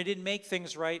 They didn't make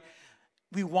things right.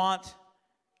 We want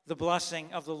the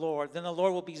blessing of the Lord. Then the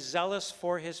Lord will be zealous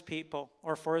for his people,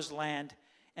 or for his land,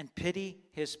 and pity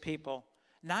his people.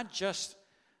 Not just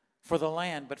for the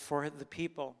land, but for the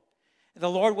people. The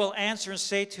Lord will answer and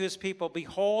say to his people,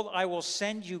 behold, I will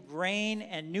send you grain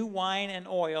and new wine and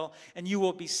oil, and you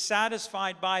will be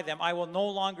satisfied by them. I will no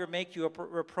longer make you a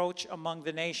reproach among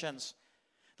the nations.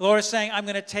 The Lord is saying, I'm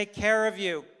going to take care of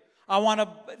you. I want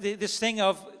this thing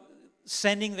of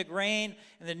sending the grain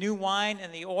and the new wine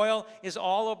and the oil is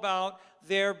all about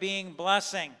there being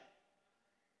blessing.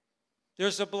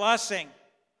 There's a blessing.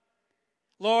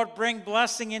 Lord, bring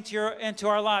blessing into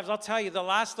our lives. I'll tell you, the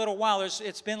last little while,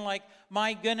 it's been like,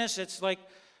 my goodness, it's like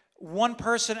one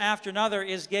person after another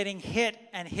is getting hit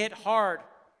and hit hard.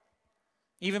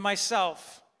 Even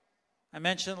myself. I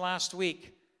mentioned last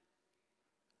week.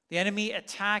 The enemy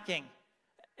attacking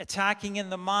in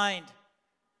the mind,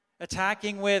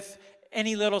 attacking with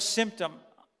any little symptom.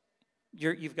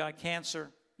 You've got cancer.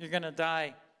 You're going to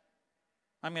die.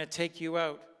 I'm going to take you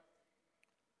out.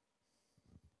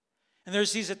 And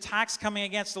there's these attacks coming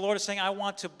against. The Lord is saying, I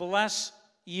want to bless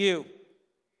you.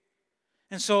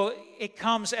 And so it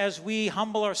comes as we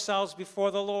humble ourselves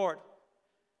before the Lord.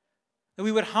 That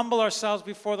we would humble ourselves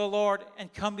before the Lord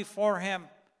and come before him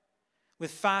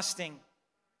with fasting,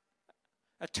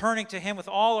 turning to him with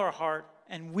all our heart,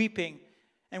 and weeping,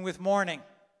 and with mourning.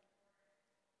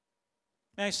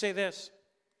 May I say this?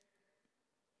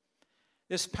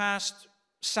 This past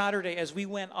Saturday, as we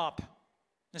went up,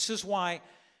 this is why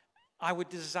I would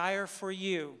desire for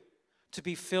you to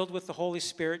be filled with the Holy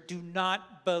Spirit. Do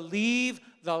not believe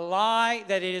the lie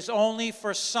that it is only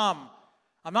for some.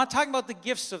 I'm not talking about the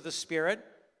gifts of the Spirit.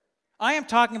 I am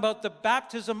talking about the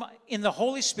baptism in the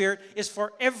Holy Spirit is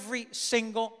for every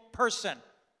single person.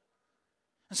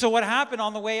 And so what happened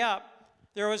on the way up,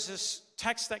 there was this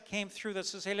text that came through that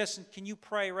says, hey, listen, can you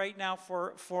pray right now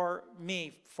for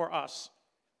me, for us?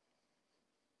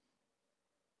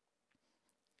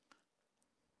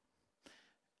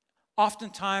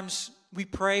 Oftentimes, we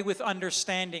pray with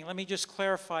understanding. Let me just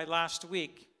clarify last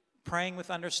week. Praying with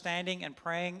understanding and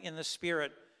praying in the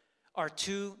Spirit are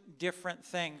two different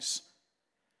things.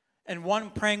 And one,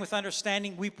 praying with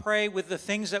understanding, we pray with the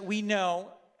things that we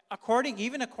know,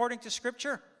 even according to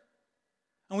Scripture.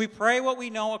 And we pray what we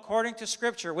know according to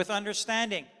Scripture with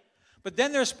understanding. But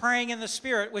then there's praying in the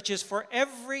Spirit, which is for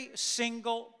every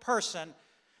single person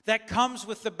that comes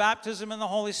with the baptism in the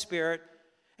Holy Spirit.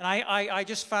 And I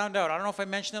just found out, I don't know if I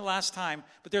mentioned it last time,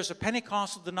 but there's a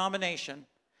Pentecostal denomination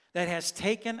that has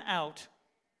taken out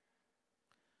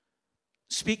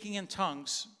speaking in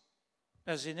tongues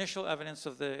as the initial evidence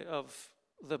of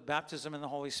the baptism in the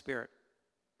Holy Spirit.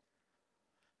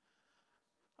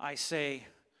 I say,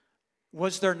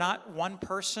 was there not one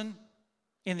person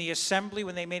in the assembly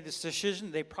when they made this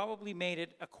decision? They probably made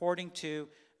it according to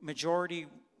majority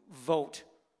vote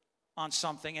on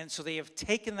something. And so they have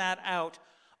taken that out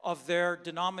of their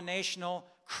denominational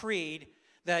creed,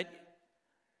 that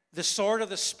the sword of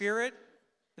the Spirit,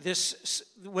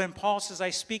 when Paul says, I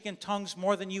speak in tongues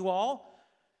more than you all,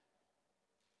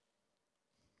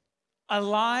 a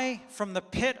lie from the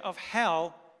pit of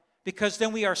hell, because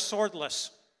then we are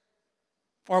swordless.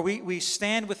 Or we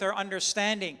stand with our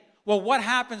understanding. Well, what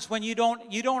happens when you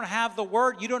don't have the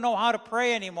word? You don't know how to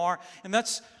pray anymore. And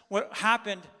that's what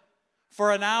happened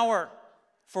for an hour.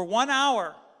 For 1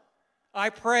 hour,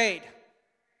 I prayed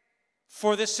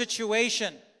for this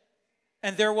situation.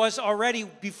 And there was already,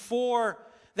 before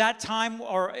that time,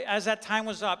 or as that time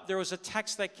was up, there was a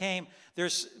text that came.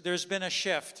 There's been a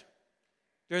shift.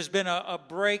 There's been a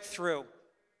breakthrough.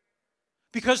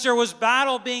 Because there was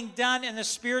battle being done in the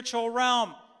spiritual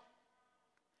realm.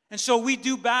 And so we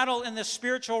do battle in the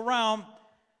spiritual realm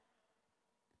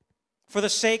for the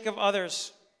sake of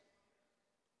others.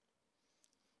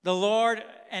 The Lord,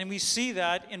 and we see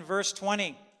that in verse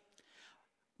 20.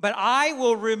 But I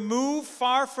will remove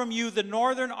far from you the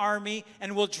northern army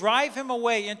and will drive him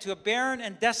away into a barren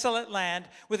and desolate land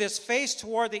with his face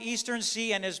toward the eastern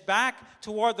sea and his back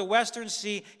toward the western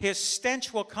sea. His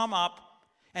stench will come up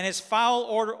and his foul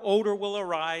odor will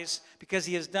arise because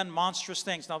he has done monstrous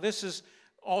things. Now this is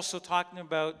also talking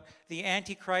about the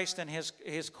Antichrist and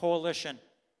his coalition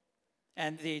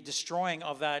and the destroying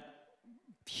of that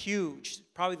huge,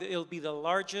 probably it'll be the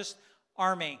largest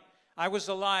army. I was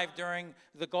alive during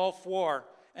the Gulf War,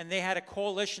 and they had a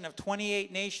coalition of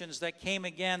 28 nations that came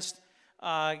against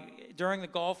during the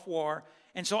Gulf War.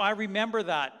 And so I remember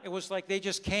that. It was like they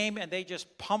just came and they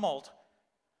just pummeled.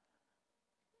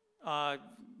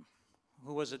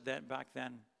 Who was it that back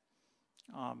then?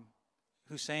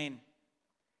 Hussein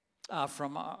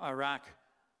from Iraq.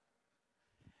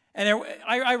 And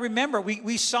I remember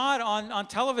we saw it on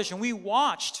television. We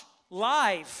watched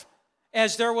live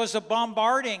as there was a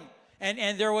bombarding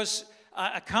and there was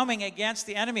a coming against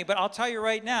the enemy. But I'll tell you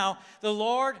right now, the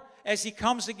Lord, as he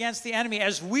comes against the enemy,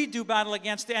 as we do battle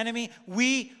against the enemy,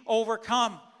 we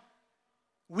overcome.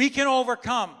 We can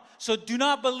overcome. So do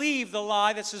not believe the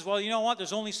lie that says, well, you know what,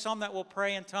 there's only some that will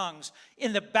pray in tongues.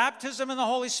 In the baptism in the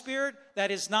Holy Spirit,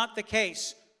 that is not the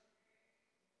case.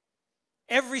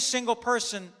 Every single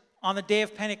person on the day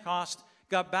of Pentecost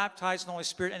got baptized in the Holy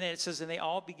Spirit, and it says, and they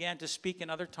all began to speak in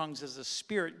other tongues as the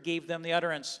Spirit gave them the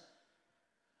utterance.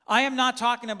 I am not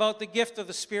talking about the gift of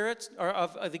the Spirit, or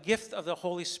of the gift of the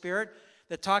Holy Spirit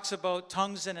that talks about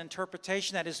tongues and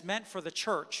interpretation that is meant for the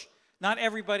church. Not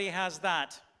everybody has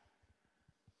that.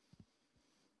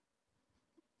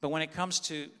 But when it comes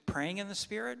to praying in the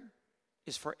Spirit,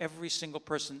 is for every single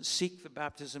person. Seek the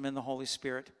baptism in the Holy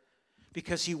Spirit,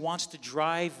 because he wants to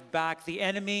drive back the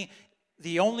enemy.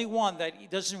 The only one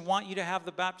that doesn't want you to have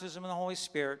the baptism in the Holy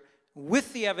Spirit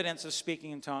with the evidence of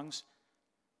speaking in tongues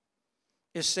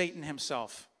is Satan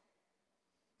himself.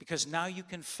 Because now you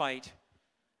can fight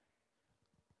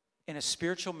in a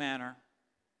spiritual manner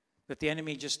that the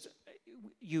enemy just,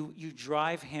 you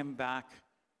drive him back.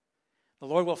 The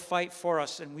Lord will fight for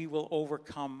us and we will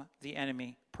overcome the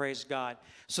enemy. Praise God.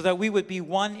 So that we would be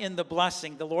one in the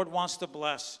blessing. The Lord wants to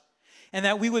bless. And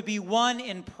that we would be one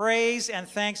in praise and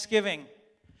thanksgiving.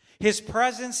 His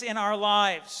presence in our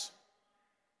lives.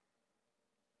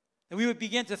 And we would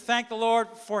begin to thank the Lord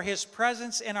for his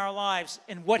presence in our lives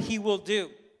and what he will do.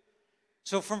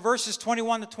 So from verses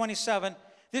 21 to 27,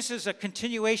 this is a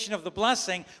continuation of the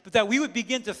blessing, but that we would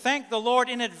begin to thank the Lord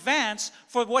in advance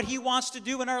for what he wants to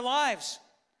do in our lives.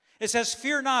 It says,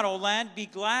 fear not, O land, be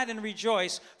glad and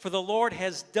rejoice, for the Lord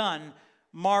has done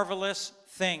marvelous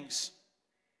things.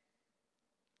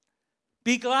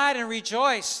 Be glad and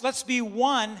rejoice. Let's be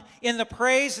one in the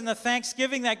praise and the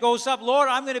thanksgiving that goes up. Lord,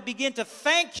 I'm going to begin to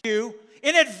thank you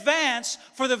in advance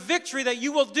for the victory that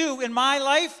you will do in my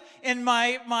life, in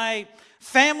my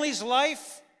family's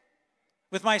life,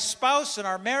 with my spouse and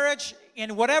our marriage,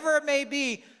 in whatever it may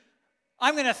be.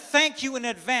 I'm going to thank you in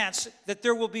advance that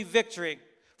there will be victory.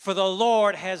 For the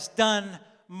Lord has done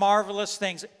marvelous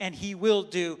things, and he will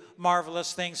do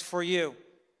marvelous things for you.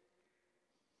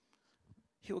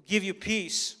 He will give you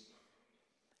peace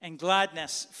and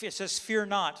gladness. It says, fear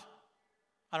not.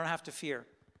 I don't have to fear.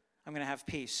 I'm going to have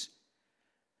peace.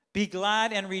 Be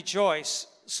glad and rejoice.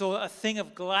 So a thing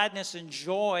of gladness and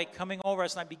joy coming over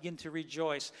us, and I begin to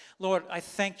rejoice. Lord, I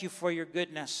thank you for your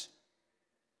goodness.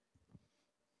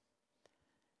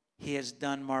 He has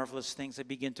done marvelous things. I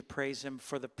begin to praise him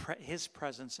for his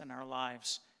presence in our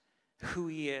lives, who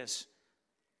he is.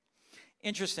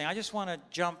 Interesting. I just want to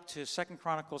jump to 2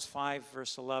 Chronicles 5,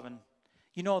 verse 11.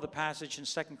 You know the passage in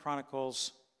 2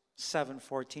 Chronicles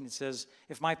 7:14. It says,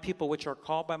 if my people which are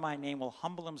called by my name will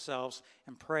humble themselves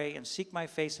and pray and seek my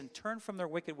face and turn from their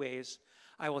wicked ways,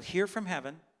 I will hear from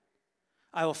heaven,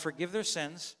 I will forgive their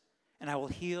sins, and I will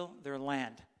heal their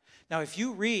land. Now, if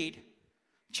you read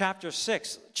chapter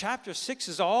 6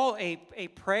 is all a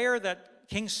prayer that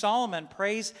King Solomon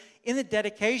prays in the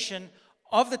dedication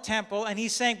of the temple, and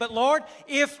he's saying, but Lord,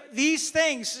 if these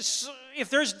things, if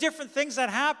there's different things that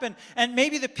happen, and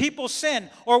maybe the people sin,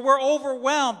 or we're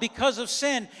overwhelmed because of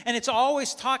sin, and it's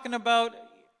always talking about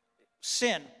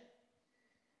sin,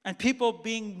 and people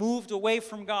being moved away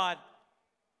from God.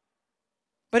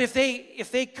 But if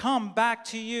they come back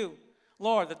to you,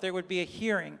 Lord, that there would be a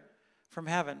hearing from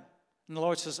heaven. And the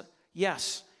Lord says,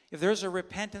 yes, if there's a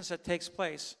repentance that takes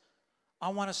place, I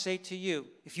want to say to you,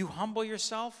 if you humble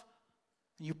yourself,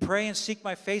 and you pray and seek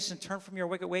my face and turn from your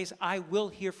wicked ways, I will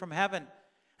hear from heaven.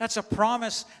 That's a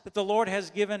promise that the Lord has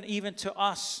given even to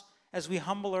us as we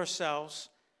humble ourselves.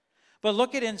 But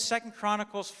look at in 2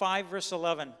 Chronicles 5, verse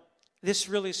 11. This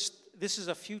is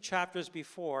a few chapters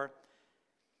before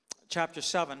chapter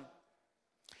 7.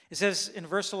 It says in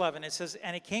verse 11, it says,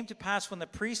 "And it came to pass when the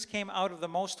priests came out of the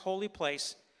most holy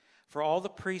place, for all the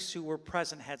priests who were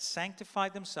present had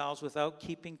sanctified themselves without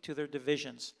keeping to their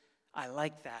divisions." I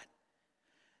like that.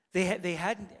 They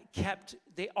hadn't kept,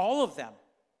 all of them.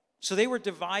 So they were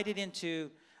divided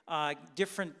into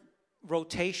different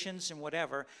rotations and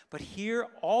whatever. But here,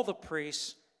 all the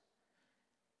priests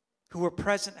who were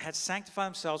present had sanctified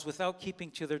themselves without keeping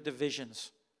to their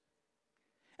divisions.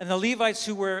 And the Levites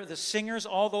who were the singers,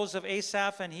 all those of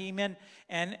Asaph and Heman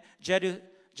and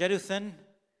Jeduthun,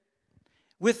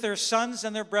 with their sons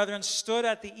and their brethren, stood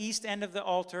at the east end of the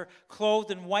altar,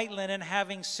 clothed in white linen,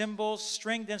 having cymbals,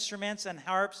 stringed instruments, and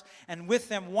harps, and with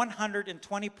them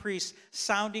 120 priests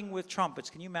sounding with trumpets.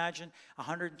 Can you imagine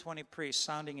 120 priests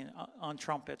sounding on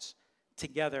trumpets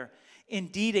together?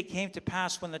 Indeed, it came to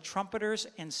pass when the trumpeters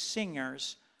and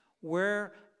singers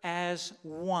were as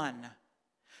one,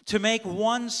 to make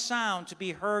one sound to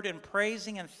be heard in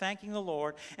praising and thanking the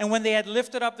Lord. And when they had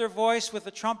lifted up their voice with the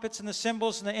trumpets and the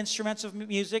cymbals and the instruments of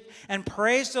music, and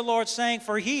praised the Lord, saying,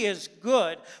 "For he is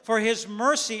good, for his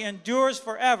mercy endures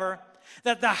forever,"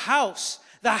 that the house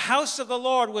of the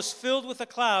Lord was filled with a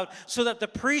cloud, so that the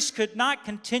priests could not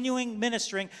continuing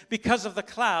ministering because of the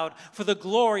cloud, for the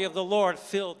glory of the Lord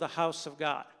filled the house of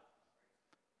God.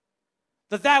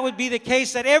 That would be the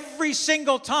case, that every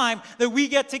single time that we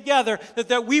get together,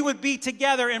 that we would be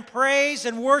together in praise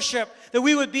and worship, that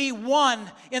we would be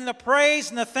one in the praise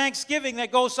and the thanksgiving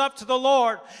that goes up to the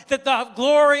Lord, that the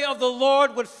glory of the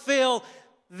Lord would fill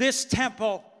this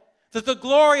temple, that the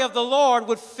glory of the Lord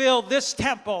would fill this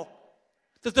temple,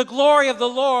 that the glory of the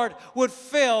Lord would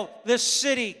fill this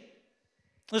city,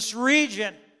 this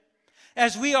region.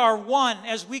 As we are one,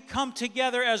 as we come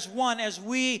together as one, as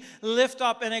we lift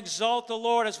up and exalt the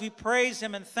Lord, as we praise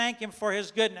him and thank him for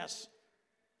his goodness.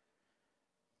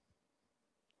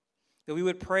 That we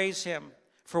would praise him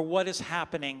for what is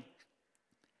happening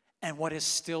and what is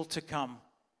still to come.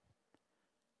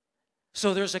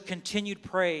 So there's a continued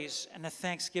praise and a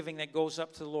thanksgiving that goes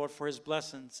up to the Lord for his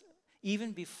blessings,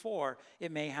 even before it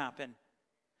may happen.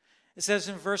 It says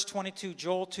in verse 22,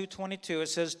 Joel 2:22, it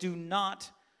says, "Do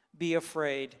not be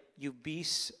afraid, you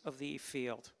beasts of the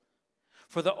field.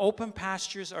 For the open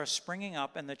pastures are springing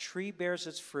up, and the tree bears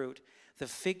its fruit. The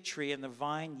fig tree and the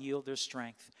vine yield their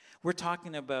strength." We're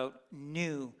talking about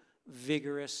new,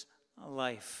 vigorous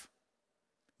life.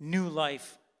 New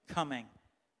life coming.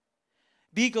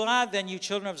 "Be glad then, you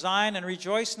children of Zion, and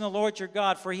rejoice in the Lord your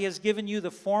God, for he has given you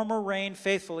the former rain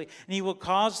faithfully, and he will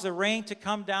cause the rain to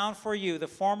come down for you, the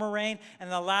former rain and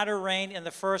the latter rain in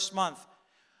the first month."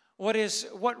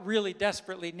 What really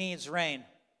desperately needs rain?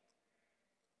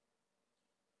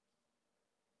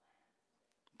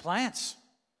 Plants.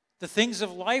 The things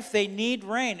of life, they need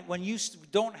rain. When you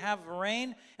don't have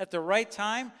rain at the right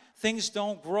time, things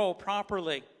don't grow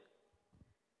properly.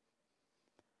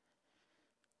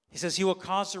 He says, "He will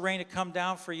cause the rain to come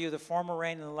down for you, the former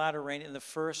rain and the latter rain in the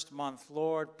first month.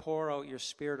 Lord, pour out your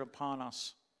Spirit upon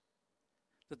us."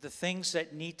 That the things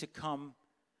that need to come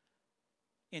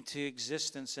into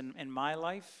existence in my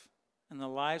life and the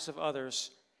lives of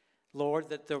others, Lord,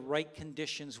 that the right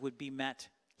conditions would be met.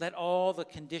 Let all the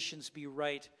conditions be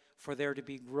right for there to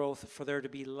be growth, for there to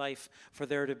be life, for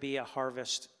there to be a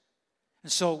harvest.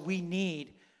 And so we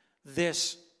need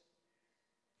this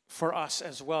for us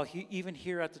as well, even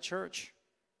here at the church.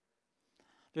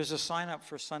 There's a sign up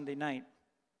for Sunday night.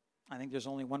 I think there's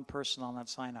only one person on that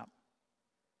sign up.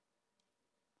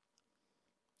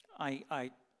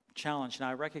 I challenge, and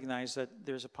I recognize that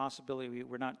there's a possibility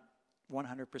we're not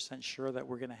 100% sure that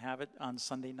we're going to have it on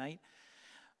Sunday night,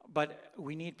 but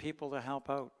we need people to help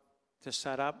out, to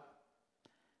set up.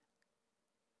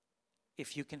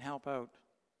 If you can help out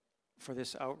for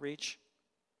this outreach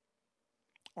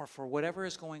or for whatever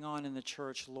is going on in the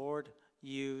church, Lord,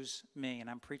 use me. And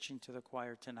I'm preaching to the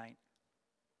choir tonight.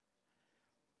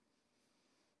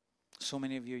 So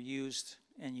many of you are used,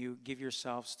 and you give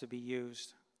yourselves to be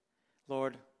used.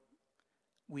 Lord,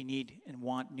 we need and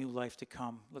want new life to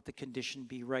come. Let the condition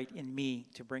be right in me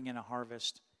to bring in a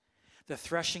harvest. "The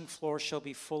threshing floor shall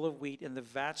be full of wheat, and the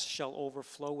vats shall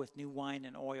overflow with new wine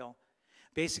and oil."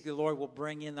 Basically, Lord will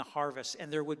bring in the harvest,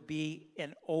 and there would be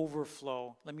an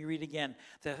overflow. Let me read again.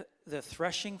 The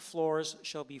threshing floors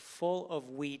shall be full of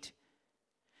wheat,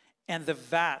 and the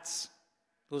vats,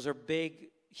 those are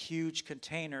big, huge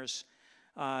containers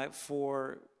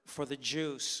for the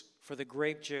juice, for the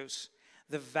grape juice.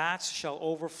 The vats shall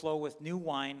overflow with new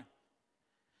wine,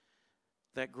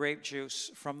 that grape juice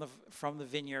from the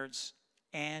vineyards,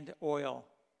 and oil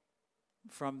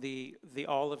from the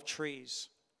olive trees,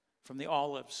 from the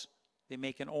olives. They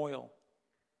make an oil.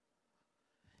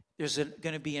 There's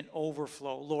going to be an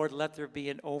overflow. Lord, let there be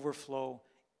an overflow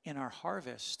in our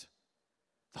harvest.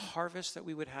 The harvest that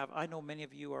we would have. I know many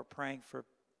of you are praying for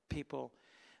people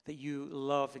that you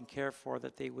love and care for,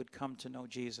 that they would come to know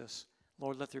Jesus.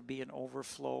 Lord, let there be an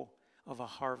overflow of a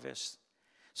harvest.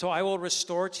 So I will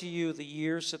restore to you the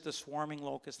years that the swarming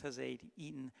locust has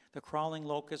eaten, the crawling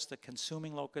locust, the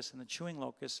consuming locust, and the chewing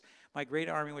locust, my great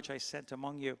army which I sent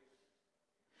among you.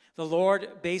 The Lord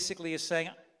basically is saying,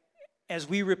 as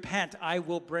we repent, I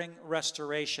will bring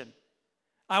restoration.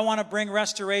 I want to bring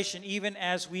restoration even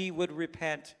as we would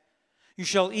repent. You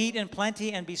shall eat in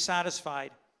plenty and be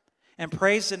satisfied, and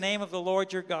praise the name of the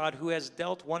Lord your God, who has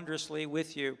dealt wondrously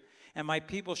with you, and my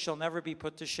people shall never be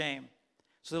put to shame.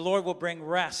 So the Lord will bring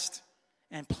rest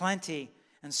and plenty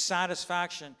and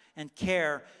satisfaction and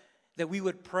care, that we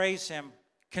would praise him,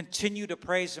 continue to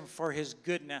praise him for his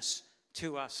goodness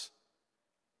to us,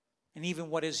 and even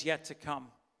what is yet to come.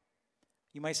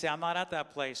 You might say, I'm not at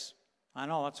that place. I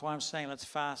know, that's why I'm saying let's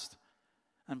fast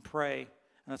and pray,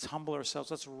 and let's humble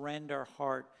ourselves. Let's rend our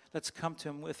heart. Let's come to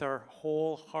him with our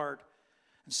whole heart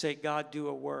and say, God, do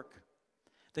a work.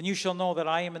 Then you shall know that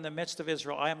I am in the midst of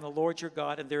Israel. I am the Lord your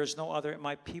God, and there is no other.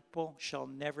 My people shall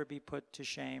never be put to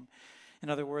shame. In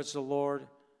other words, the Lord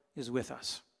is with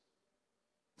us.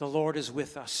 The Lord is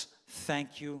with us.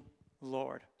 Thank you,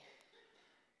 Lord.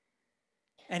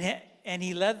 And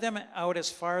he led them out as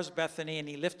far as Bethany, and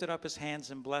he lifted up his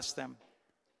hands and blessed them.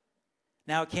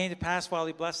 Now it came to pass while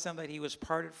he blessed them that he was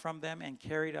parted from them and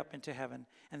carried up into heaven.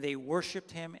 And they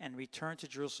worshipped him and returned to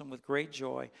Jerusalem with great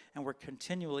joy, and were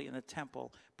continually in the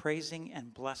temple praising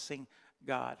and blessing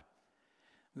God.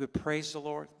 We would praise the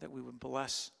Lord, that we would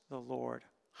bless the Lord.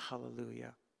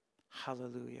 Hallelujah.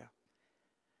 Hallelujah.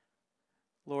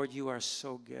 Lord, you are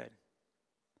so good.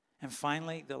 And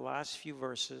finally, the last few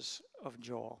verses of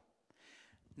Joel.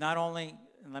 Not only,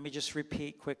 and let me just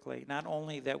repeat quickly, not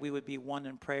only that we would be one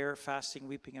in prayer, fasting,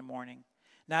 weeping, and mourning.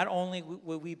 Not only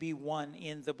would we be one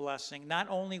in the blessing. Not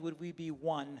only would we be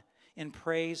one in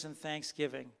praise and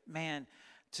thanksgiving. Man,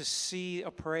 to see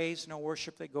a praise and a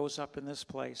worship that goes up in this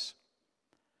place.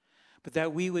 But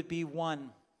that we would be one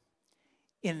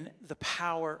in the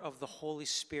power of the Holy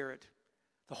Spirit.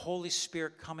 The Holy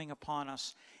Spirit coming upon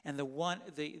us, and the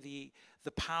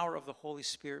power of the Holy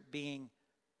Spirit being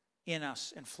in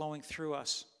us and flowing through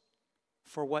us.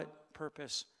 For what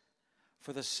purpose?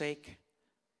 For the sake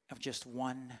of just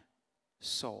one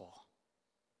soul.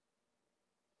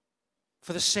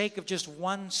 For the sake of just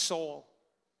one soul.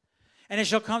 And it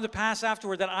shall come to pass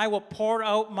afterward that I will pour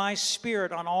out my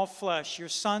spirit on all flesh. Your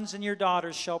sons and your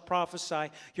daughters shall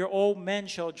prophesy. Your old men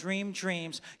shall dream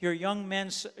dreams. Your young men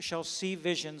shall see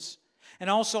visions. And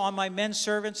also on my men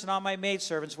servants and on my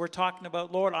maidservants. We're talking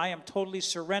about, Lord, I am totally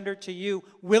surrendered to you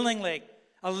willingly.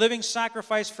 A living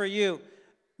sacrifice for you.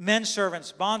 Men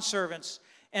servants, bond servants,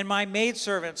 and my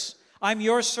maidservants. I'm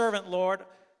your servant, Lord. It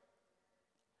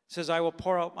says, I will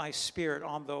pour out my spirit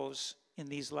on those in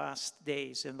these last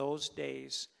days, in those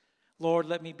days. Lord,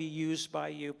 let me be used by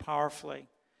you powerfully.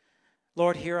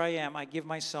 Lord, here I am. I give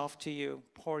myself to you.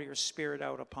 Pour your spirit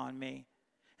out upon me.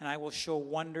 And I will show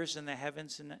wonders in the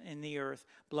heavens and in the earth,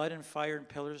 blood and fire and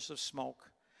pillars of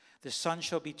smoke. The sun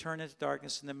shall be turned into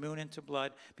darkness and the moon into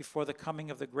blood before the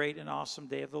coming of the great and awesome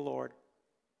day of the Lord.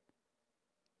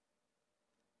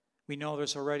 We know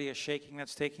there's already a shaking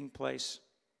that's taking place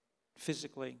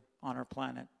physically on our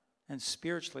planet. And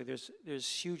spiritually, there's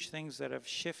huge things that have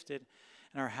shifted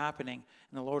and are happening.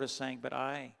 And the Lord is saying, but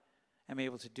I am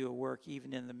able to do a work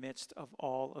even in the midst of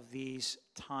all of these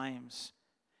times.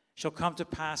 Shall come to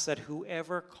pass that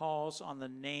whoever calls on the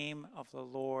name of the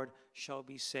Lord shall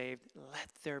be saved. Let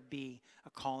there be a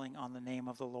calling on the name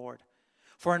of the Lord.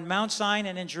 For in Mount Zion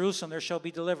and in Jerusalem there shall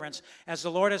be deliverance, as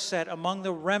the Lord has said, among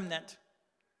the remnant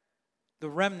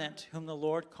whom the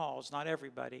Lord calls, not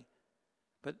everybody,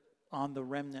 but on the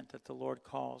remnant that the Lord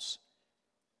calls,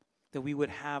 that we would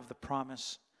have the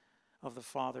promise of the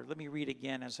Father. Let me read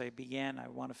again as I began. I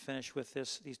want to finish with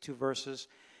these two verses.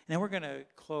 And then we're going to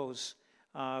close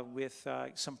with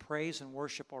some praise and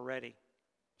worship already.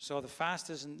 So the fast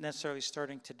isn't necessarily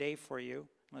starting today for you,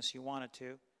 unless you want it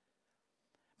to.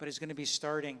 But it's going to be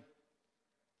starting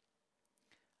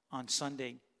on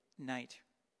Sunday night.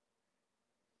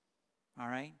 All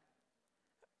right?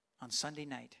 On Sunday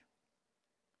night.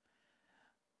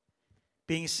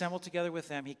 Being assembled together with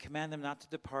them, he commanded them not to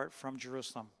depart from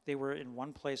Jerusalem. They were in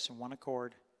one place in one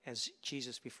accord. as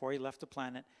Jesus before he left the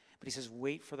planet. But he says,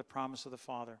 wait for the promise of the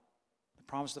Father. The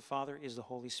promise of the Father is the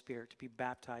Holy Spirit, to be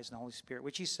baptized in the Holy Spirit,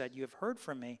 which he said, you have heard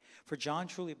from me, for John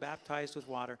truly baptized with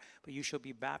water, but you shall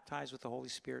be baptized with the Holy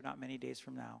Spirit not many days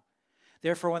from now.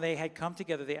 Therefore, when they had come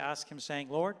together, they asked him, saying,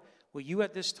 Lord, will you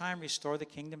at this time restore the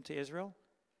kingdom to Israel?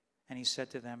 And he said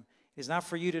to them, it is not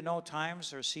for you to know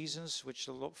times or seasons which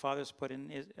the Father has put in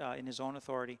his own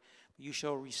authority, but you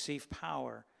shall receive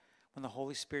power when the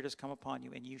Holy Spirit has come upon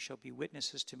you, and you shall be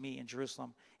witnesses to me in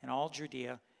Jerusalem and all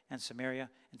Judea and Samaria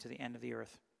and to the end of the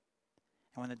earth.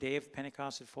 And when the day of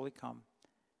Pentecost had fully come,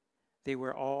 they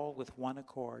were all with one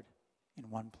accord in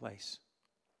one place.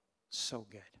 So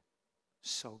good.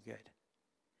 So good.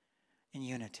 In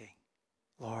unity.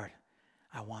 Lord,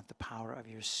 I want the power of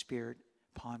your Spirit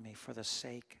upon me for the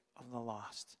sake of the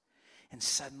lost. And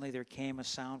suddenly there came a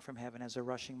sound from heaven as a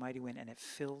rushing mighty wind, and it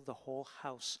filled the whole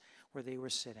house where they were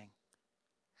sitting.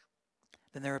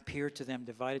 Then there appeared to them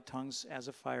divided tongues as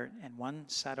of fire, and one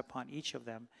sat upon each of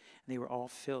them, and they were all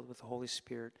filled with the Holy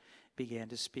Spirit, began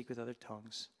to speak with other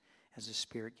tongues as the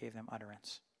Spirit gave them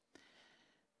utterance.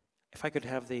 If I could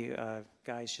have the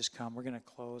guys just come, we're going to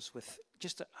close with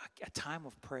just a time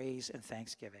of praise and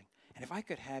thanksgiving. And if I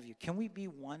could have you, can we be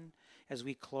one as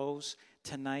we close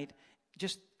tonight?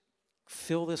 Just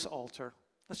fill this altar.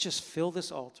 Let's just fill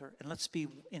this altar, and let's be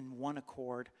in one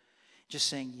accord, just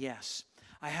saying yes.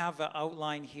 I have an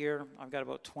outline here. I've got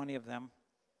about 20 of them.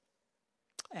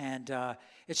 And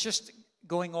it's just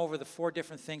going over the 4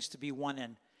 different things to be one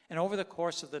in. And over the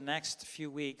course of the next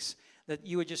few weeks, that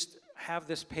you would just have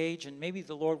this page, and maybe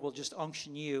the Lord will just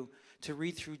unction you to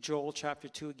read through Joel chapter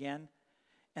 2 again,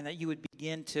 and that you would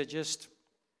begin to just,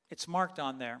 it's marked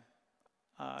on there,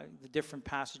 the different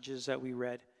passages that we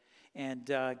read, and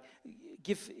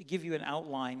give you an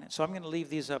outline. So I'm going to leave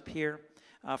these up here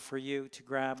for you to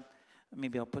grab.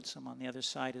 Maybe I'll put some on the other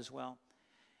side as well.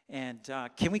 And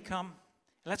can we come?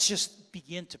 Let's just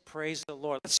begin to praise the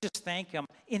Lord. Let's just thank him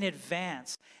in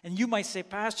advance. And you might say,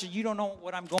 Pastor, you don't know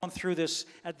what I'm going through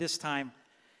at this time.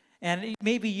 And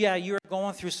maybe, yeah, you're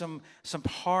going through some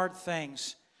hard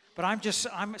things. But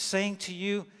I'm saying to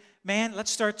you, man,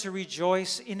 let's start to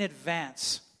rejoice in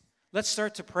advance. Let's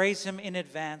start to praise him in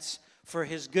advance for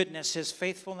his goodness, his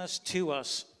faithfulness to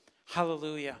us.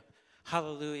 Hallelujah.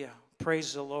 Hallelujah.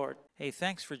 Praise the Lord. Hey,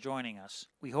 thanks for joining us.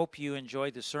 We hope you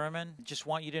enjoyed the sermon. Just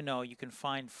want you to know you can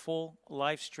find full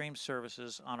live stream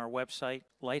services on our website,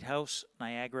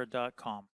 lighthouseniagara.com.